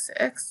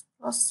 6x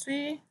plus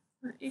 3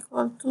 will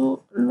equal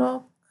to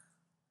log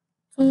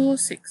 2,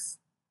 6.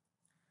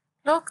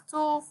 Log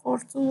 2 for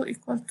 2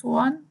 equal to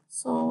 1.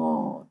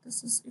 So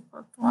this is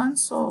equal to 1.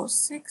 So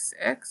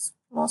 6x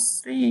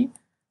plus 3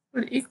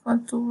 will equal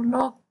to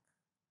log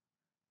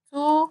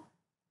 2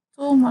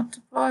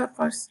 multiplied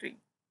by 3.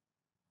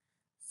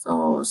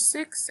 So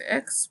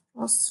 6x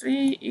plus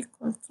 3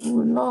 equal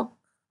to log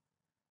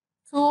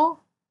 2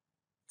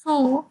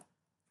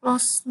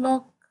 plus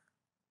log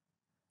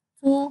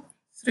 2,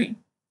 3.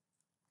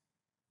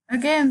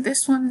 Again,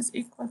 this one is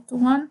equal to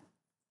 1.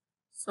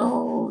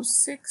 So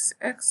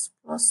 6x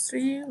plus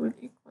 3 will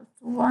equal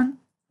to 1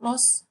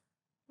 plus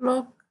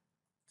log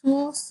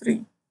 2,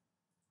 3.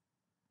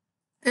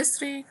 This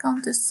 3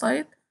 count this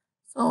side.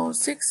 So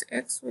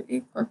 6x will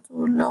equal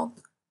to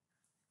log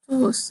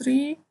 2,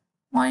 3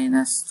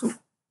 minus 2.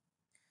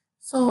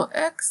 So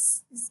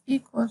x is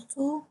equal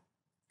to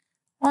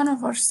 1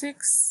 over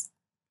 6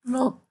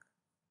 log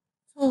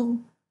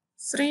 2,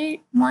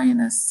 3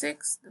 minus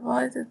 6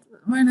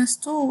 minus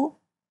 2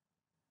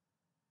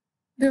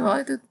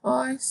 divided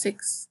by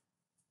 6.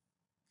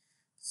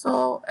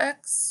 So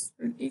x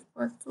will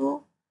equal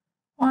to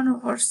 1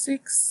 over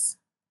 6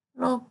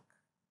 log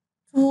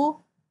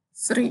 2,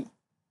 3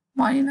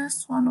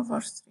 minus 1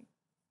 over 3.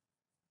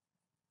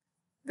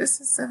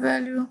 This is the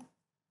value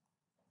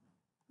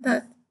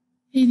that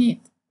he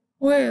needs,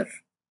 where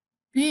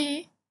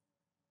b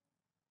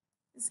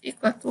is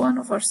equal to 1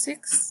 over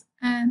 6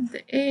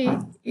 and a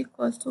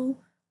equal to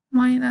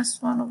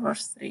minus 1 over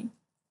 3.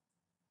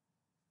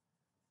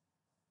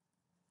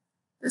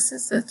 This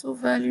is the two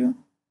value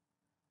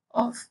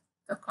of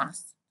the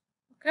constant.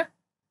 Okay.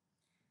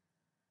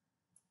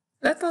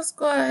 Let us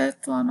go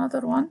ahead to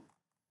another one.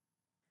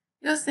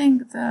 Using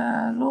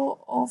the law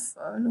of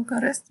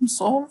logarithm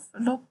solve,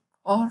 log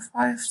or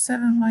 5,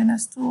 7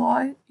 minus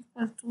 2y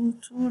equal to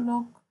 2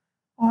 log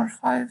or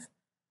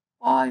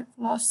 5y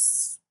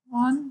plus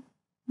 1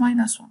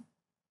 minus 1.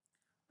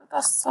 Let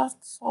us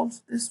start to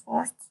solve this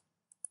part.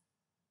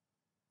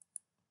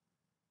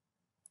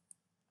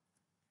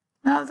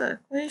 Now the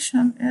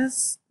equation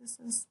is, this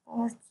is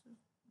part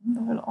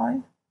level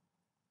I.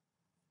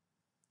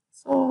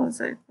 So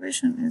the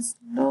equation is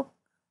log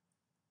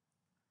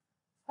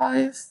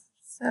 5,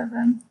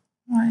 7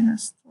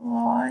 minus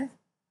 2y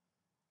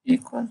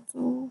equal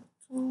to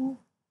 2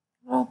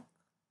 log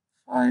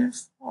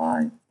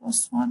 5y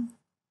plus 1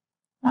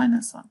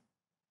 minus 1.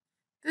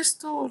 This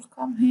 2 will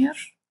come here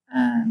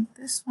and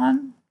this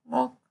one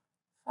log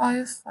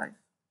 5, 5.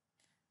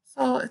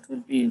 So it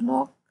will be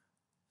log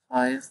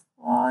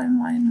 5y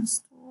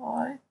minus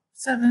 2y,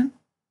 7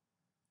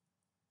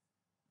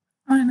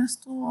 minus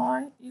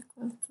 2y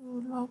equal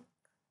to log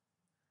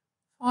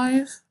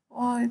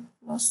 5y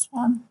plus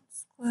 1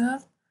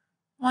 squared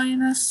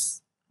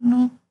minus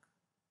log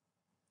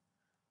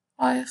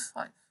 5,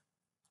 5.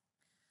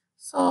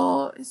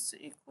 So it's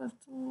equal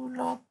to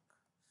log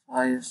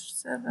 5,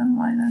 7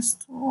 minus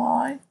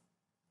 2y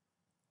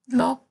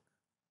log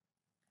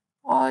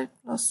y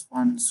plus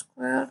 1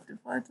 squared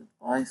divided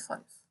by 5.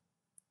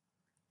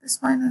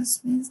 This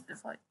minus means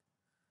divide.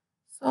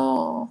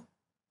 So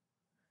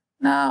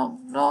now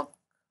log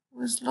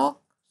with log,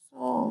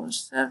 so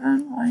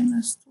 7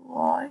 minus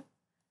 2y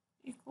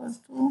equal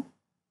to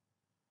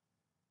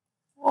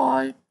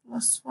y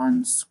plus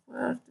 1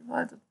 squared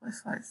divided by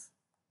 5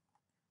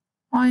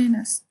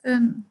 minus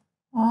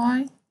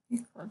 10y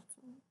equal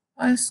to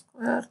y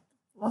squared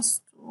plus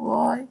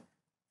 2y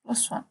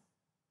plus 1.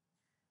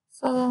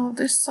 So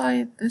this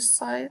side,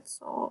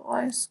 so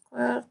y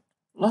squared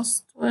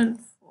plus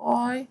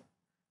 12y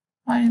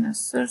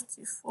minus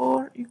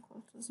 34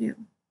 equal to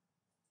 0.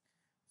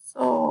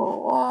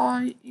 So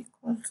y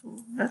equal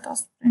to, let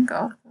us bring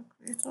our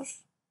calculator.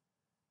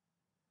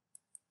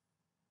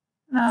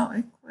 Now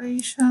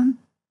equation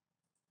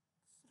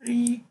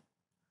 3,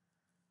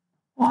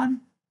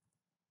 1,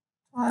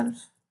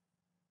 12,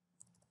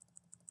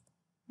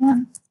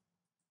 1,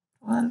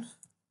 12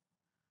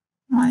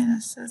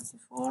 minus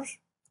 34.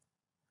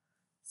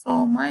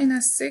 So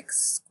minus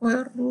 6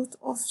 square root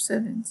of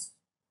 70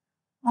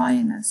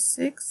 minus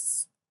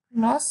 6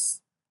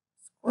 plus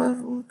square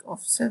root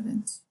of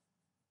 70.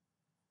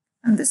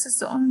 And this is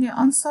the only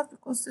answer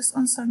because this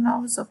answer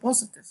now is a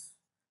positive.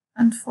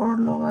 And for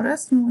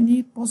logarithm, we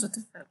need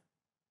positive value.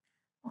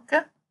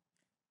 Okay?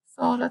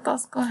 So let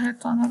us go ahead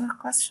to another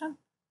question.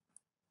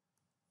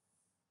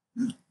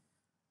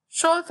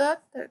 Show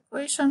that the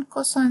equation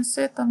cosine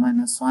theta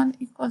minus 1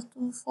 equal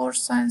to 4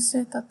 sine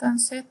theta tan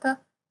theta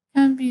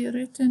can be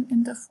written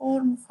in the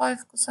form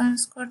 5 cosine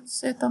squared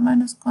theta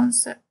minus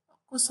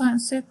cosine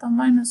theta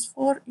minus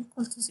 4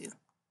 equal to 0.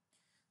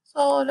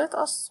 So let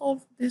us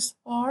solve this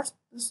part.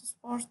 This is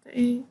part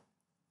A.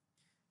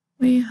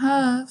 We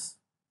have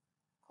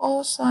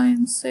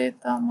cosine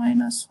theta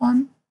minus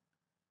 1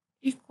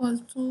 equal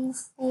to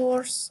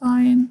 4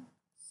 sine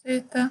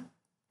theta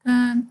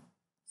tan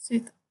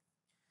theta.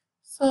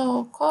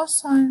 So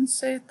cosine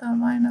theta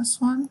minus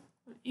 1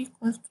 will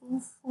equal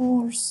to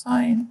 4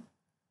 sine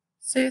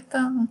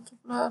theta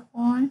multiplied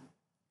by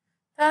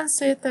tan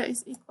theta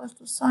is equal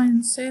to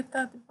sine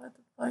theta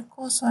divided by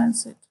cosine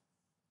theta.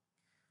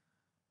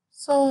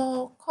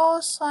 So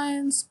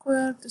cosine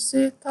squared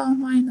theta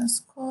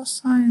minus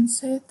cosine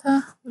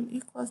theta will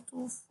equal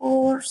to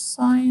 4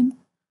 sine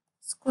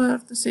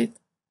squared theta.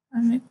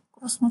 I make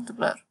cross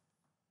multiplier.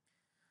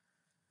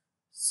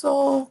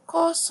 So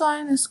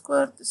cosine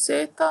squared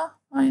theta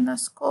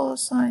minus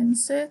cosine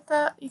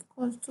theta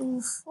equal to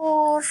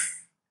 4,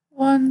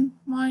 1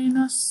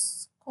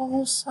 minus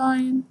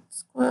cosine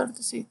squared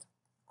theta.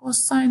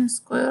 Cosine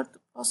squared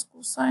plus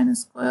cosine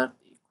squared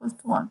equal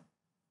to 1.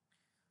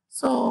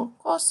 So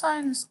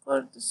cosine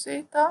squared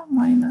theta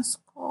minus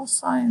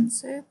cosine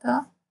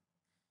theta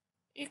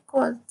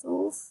equal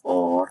to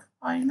 4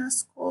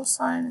 minus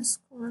cosine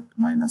squared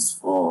minus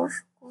 4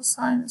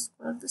 cosine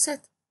squared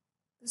theta.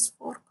 This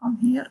 4 come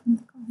here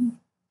and come here.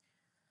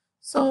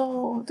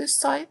 So this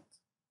side,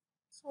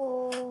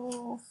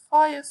 so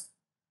 5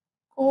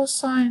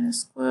 cosine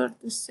squared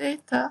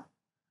theta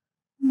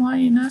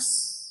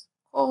minus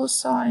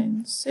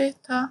cosine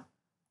theta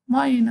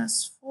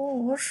minus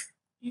 4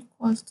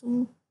 equal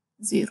to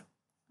 0.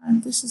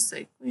 And this is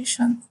the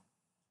equation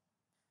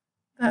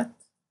that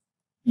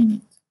we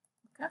need.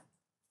 Okay.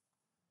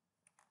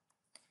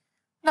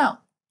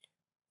 Now,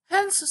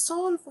 hence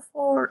solve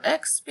for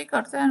x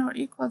bigger than or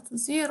equal to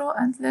 0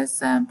 and less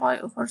than pi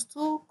over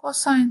 2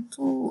 cosine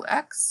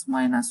 2x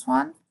minus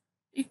 1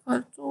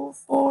 equal to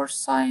 4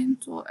 sine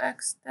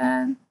 2x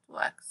tan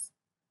 2x.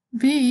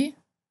 B.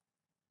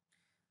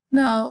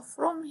 Now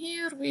from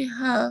here we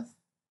have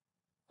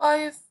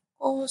 5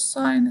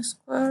 cosine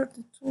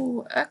squared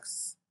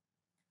 2x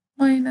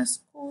minus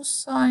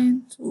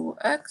cosine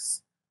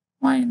 2x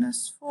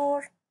minus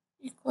 4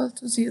 equal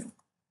to 0.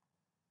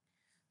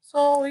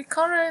 So we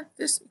can write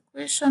this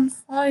equation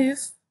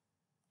 5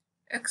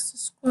 x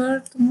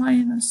squared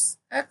minus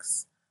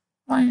x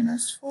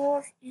minus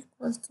 4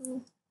 equal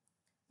to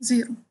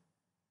 0.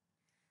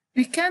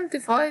 We can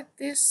divide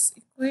this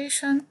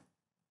equation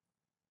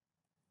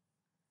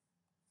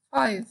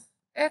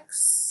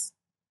 5x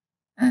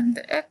and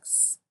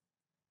x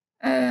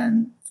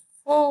and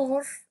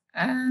 4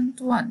 and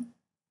 1.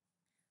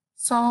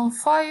 So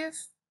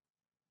 5x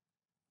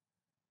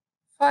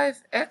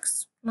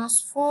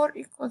plus 4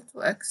 equal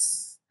to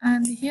x,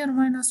 and here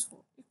minus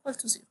 4 equal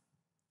to 0.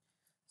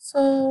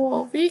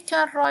 So we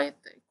can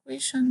write the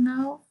equation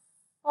now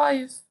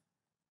 5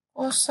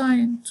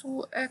 cosine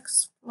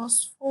 2x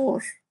plus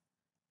 4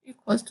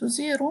 equal to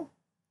 0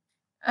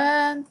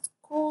 and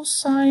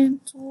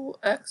cosine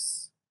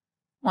 2x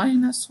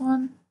minus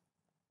 1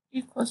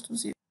 equal to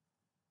 0.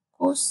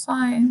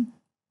 Cosine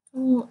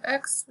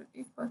 2x will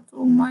equal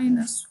to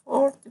minus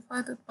 4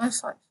 divided by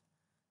 5.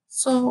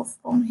 So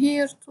from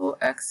here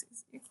 2x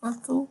is equal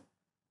to,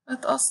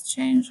 let us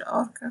change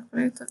our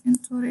calculator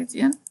into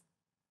radian.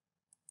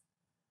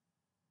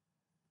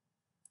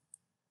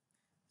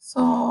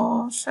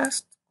 So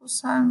shift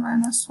cosine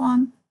minus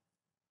 1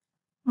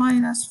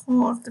 minus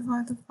 4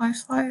 divided by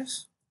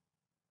 5.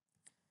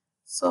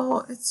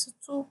 So it's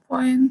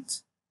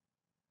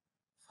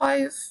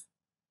 2.5.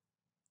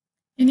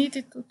 You need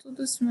it to two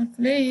decimal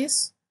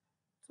place.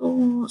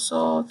 So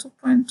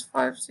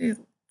 2.50.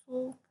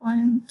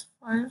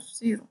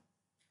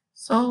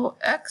 So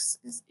x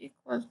is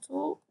equal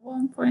to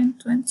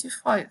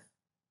 1.25.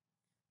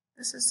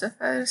 This is the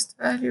first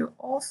value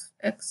of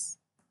x.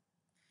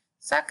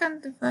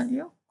 Second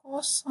value,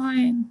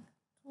 cosine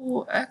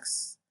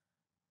 2x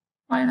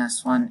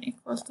minus 1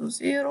 equals to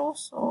 0.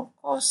 So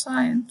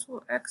cosine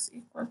 2x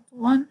equal to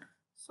 1.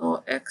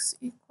 So x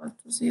equal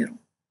to 0.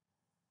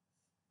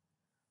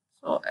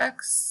 So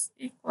x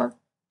equal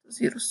to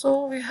 0.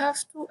 So we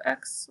have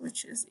 2x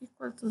which is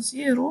equal to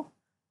 0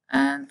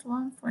 and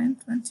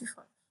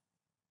 1.25.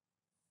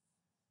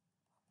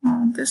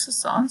 This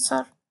is the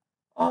answer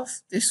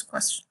of this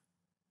question.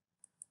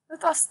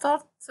 Let us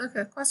start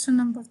question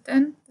number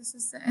 10. This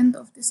is the end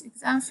of this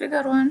exam.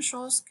 Figure 1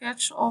 shows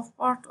sketch of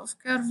part of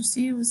curve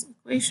C with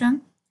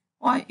equation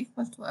y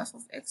equal to f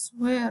of x,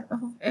 where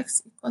f of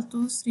x equal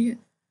to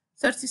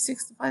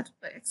 36 divided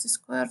by x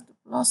squared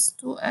plus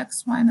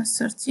 2x minus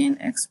 13,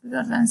 x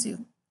bigger than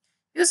 0.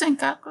 Using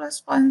calculus,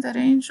 find the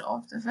range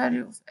of the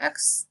value of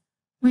x,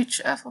 which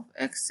f of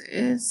x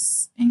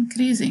is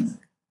increasing.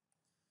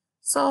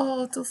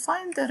 So to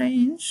find the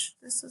range,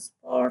 this is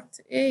part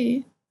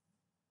A.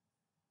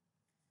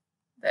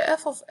 The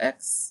f of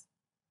x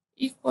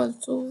equal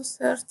to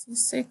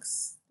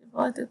 36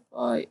 divided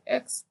by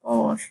x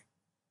power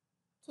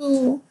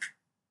 2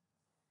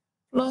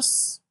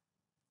 plus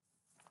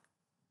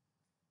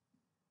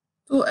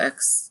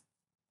 2x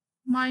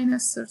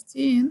minus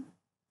 13.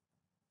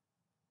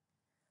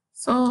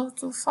 So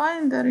to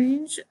find the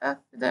range f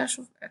dash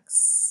of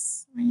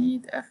x, we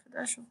need f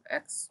dash of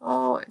x,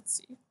 so it's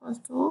equal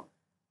to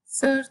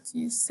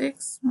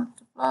 36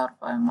 multiplied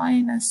by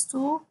minus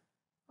 2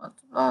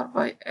 multiplied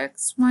by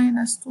x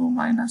minus 2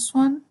 minus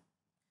 1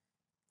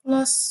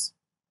 plus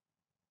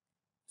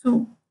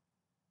 2.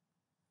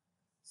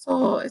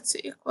 So it's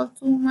equal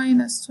to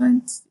minus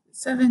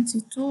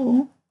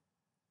 72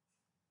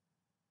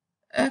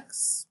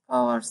 x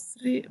power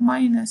 3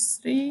 minus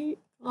 3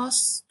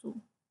 plus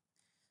 2.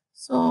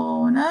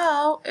 So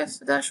now f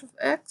dash of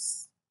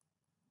x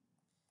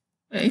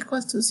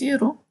equal to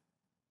 0.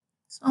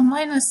 So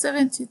minus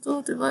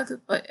 72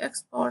 divided by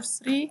x power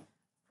 3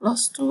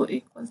 plus 2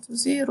 equal to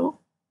 0.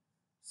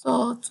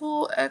 So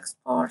 2x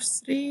power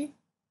 3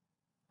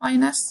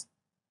 minus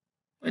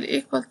will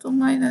equal to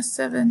minus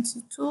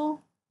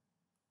 72.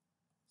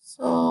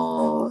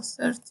 So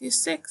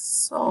 36.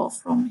 So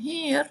from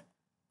here,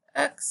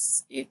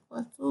 x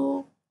equal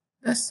to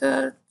the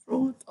third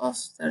root of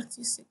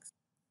 36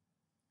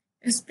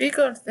 is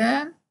bigger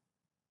than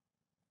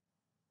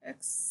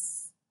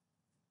x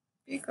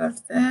bigger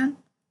than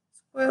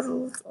square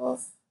root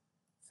of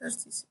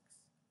 36.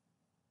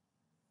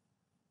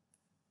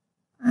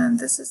 And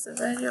this is the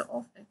value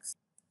of x.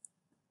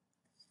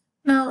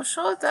 Now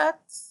show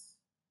that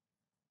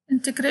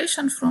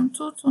integration from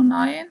 2 to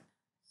 9,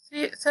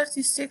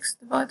 36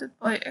 divided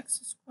by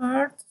x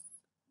squared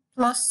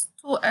plus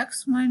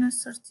 2x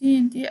minus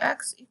 13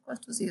 dx equal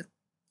to 0.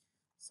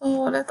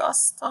 So let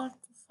us start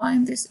to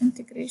find this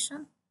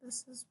integration.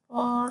 This is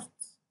part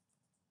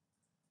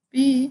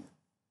B.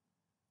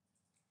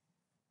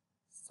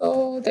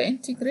 So the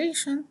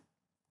integration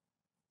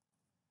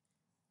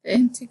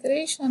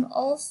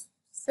of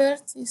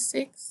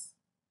 36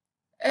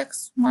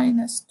 x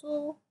minus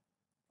 2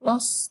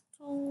 plus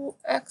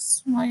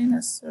 2x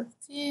minus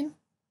 13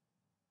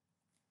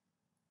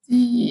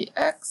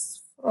 dx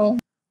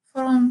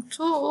from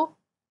 2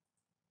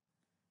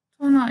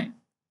 to 9.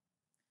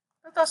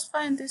 Let us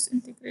find this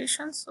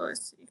integration. So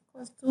it's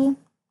equal to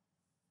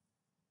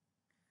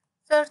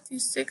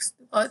 36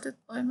 divided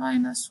by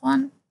minus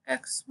 1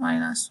 x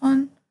minus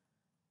 1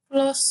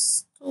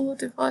 plus 2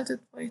 divided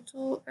by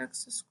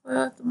 2x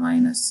squared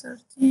minus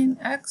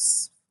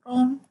 13x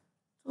from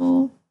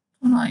 2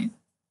 to 9.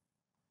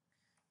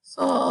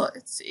 So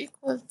it's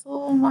equal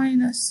to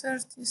minus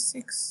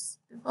 36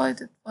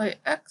 divided by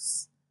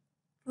x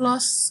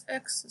plus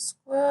x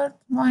squared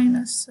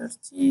minus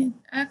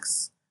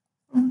 13x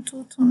from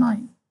 2 to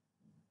 9.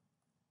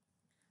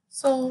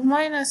 So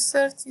minus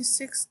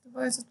 36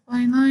 divided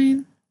by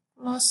 9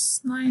 plus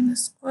 9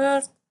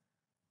 squared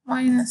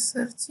minus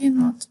 13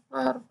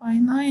 multiplied by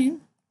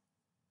 9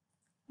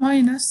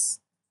 minus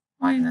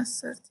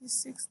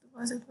 36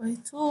 divided by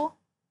 2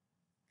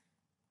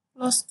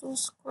 plus 2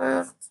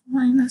 squared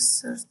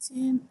minus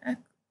 13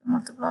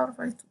 multiplied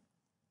by 2.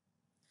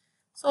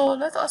 So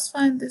let us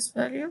find this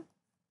value,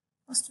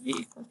 must be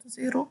equal to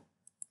 0.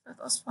 Let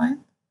us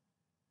find.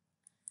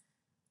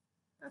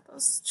 Let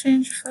us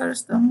change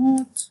first the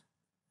mode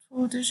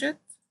to digit.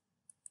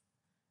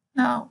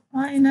 Now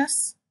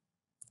minus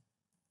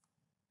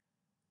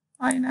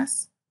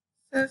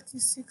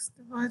 36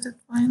 divided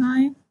by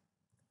 9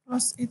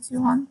 plus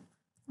 81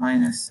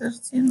 minus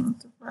 13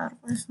 multiplied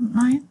by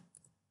 9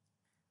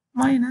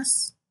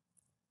 minus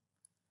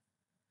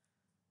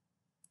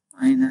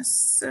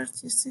minus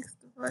 36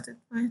 divided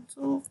by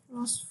 2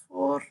 plus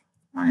 4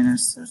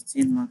 minus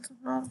 13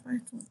 multiplied by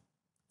 2.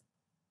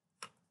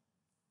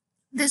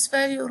 This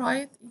value,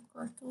 right,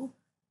 equal to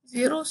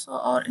 0, so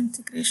our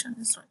integration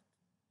is right.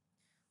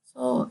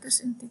 So this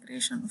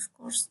integration, of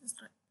course, is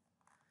right.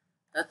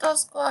 Let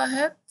us go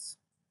ahead.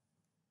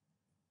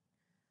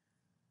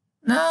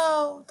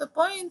 Now the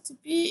point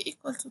B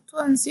equal to 2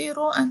 and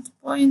 0 and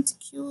point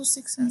Q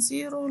 6 and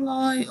 0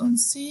 lie on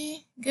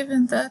C,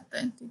 given that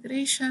the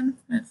integration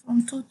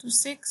from 2 to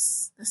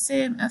 6, the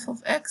same f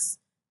of x,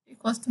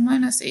 equals to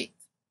minus 8.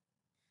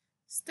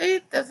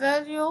 State the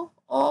value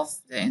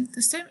of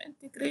the same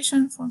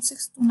integration from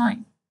 6 to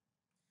 9.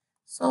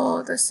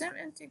 So the same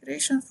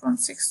integration from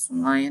 6 to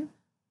 9.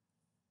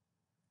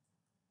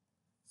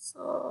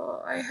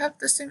 So I have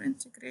the same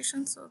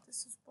integration, so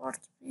this is part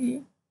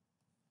B.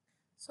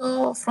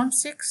 So from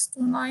 6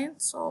 to 9,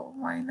 so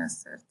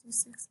minus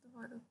 36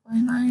 divided by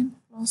 9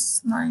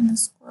 plus 9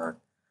 squared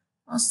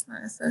plus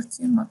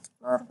 13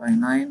 multiplied by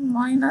 9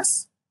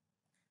 minus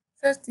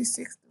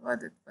 36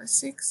 divided by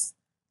 6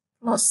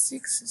 plus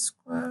 6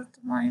 squared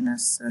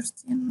minus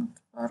 13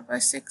 multiplied by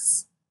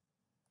 6.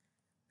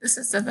 This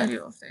is the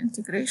value of the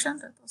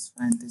integration. Let us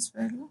find this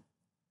value.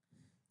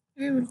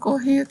 We will go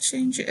here,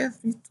 change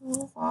every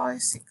 2 by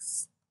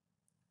 6.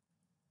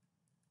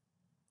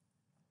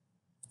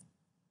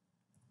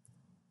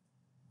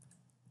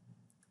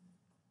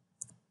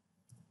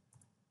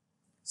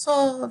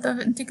 So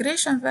the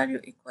integration value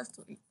equal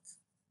to 8.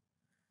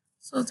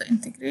 So the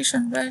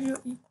integration value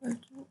equal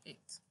to 8.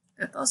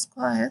 Let us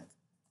go ahead.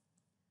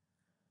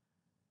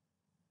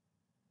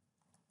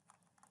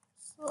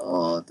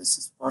 So this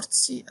is part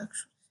C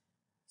actually.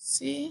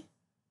 C,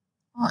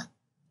 I.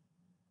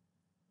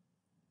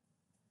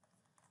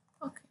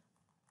 Okay.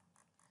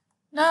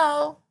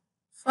 Now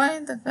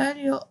find the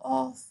value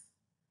of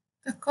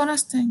the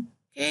constant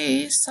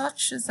k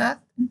such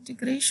that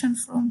integration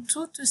from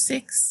 2 to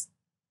 6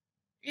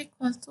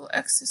 equal to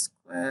x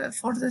squared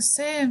for the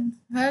same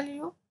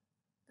value,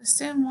 the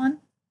same one,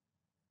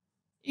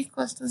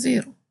 equal to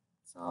 0.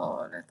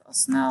 So let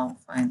us now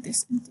find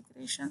this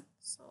integration.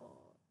 So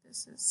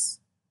this is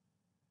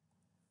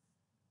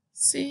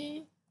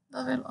C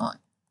double I.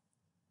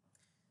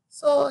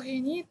 So he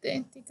need the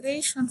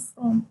integration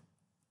from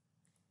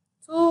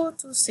 2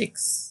 to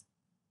 6.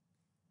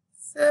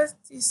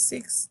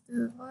 36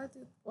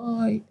 divided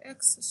by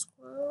x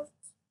squared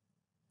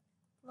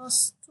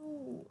plus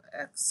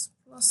 2x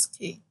plus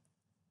k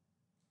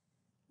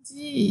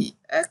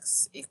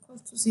dx equal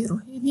to 0.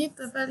 He need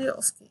the value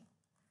of k.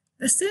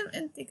 The same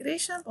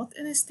integration, but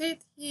instead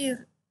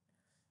here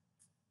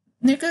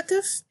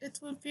negative, it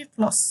will be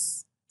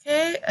plus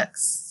kx.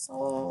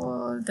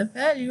 So the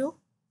value,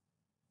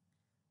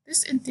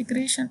 this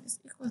integration is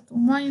equal to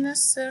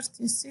minus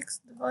 36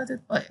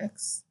 divided by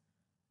x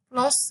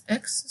plus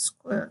x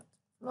squared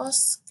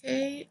plus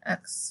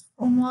kx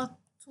from what?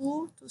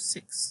 2 to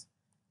 6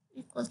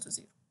 equal to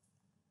 0.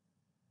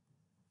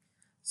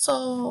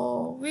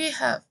 So we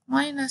have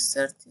minus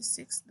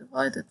 36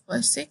 divided by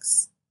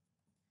 6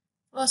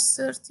 plus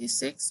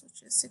 36,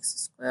 which is 6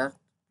 squared,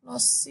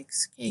 plus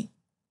 6k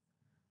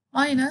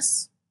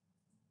minus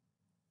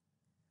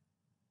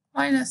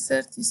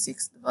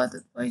 36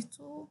 divided by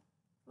 2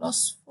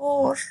 plus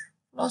 4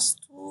 plus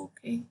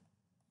 2k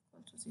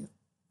equal to 0.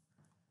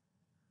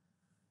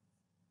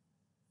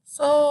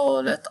 So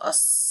let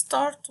us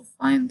start to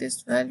find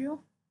this value.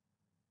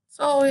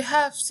 So we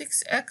have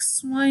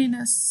 6x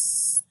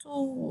minus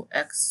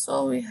 2x,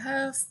 so we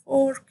have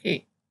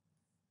 4k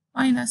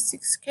minus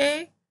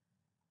 6k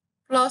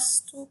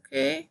plus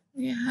 2k,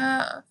 we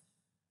have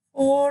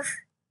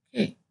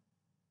 4k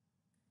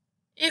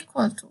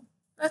equal to,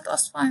 let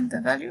us find the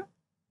value.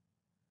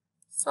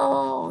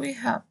 So we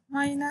have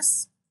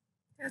minus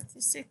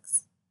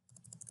 36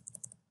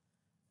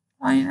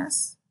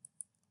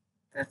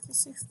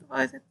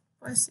 divided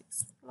by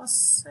 6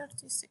 plus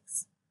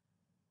 36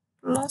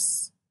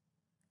 plus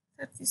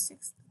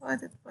 36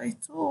 divided by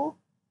 2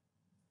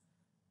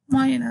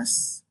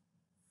 minus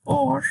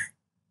 4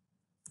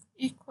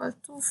 equal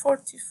to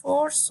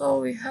 44. So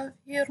we have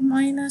here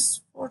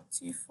minus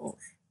 44.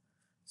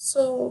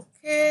 So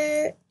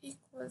k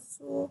equal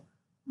to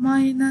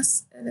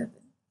minus 11.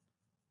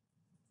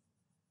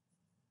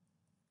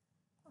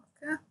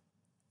 Okay,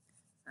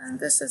 and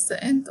this is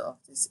the end of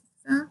this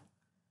exam.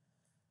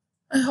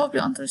 I hope you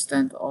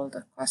understand all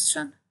the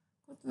question.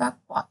 Good luck.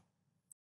 Bye.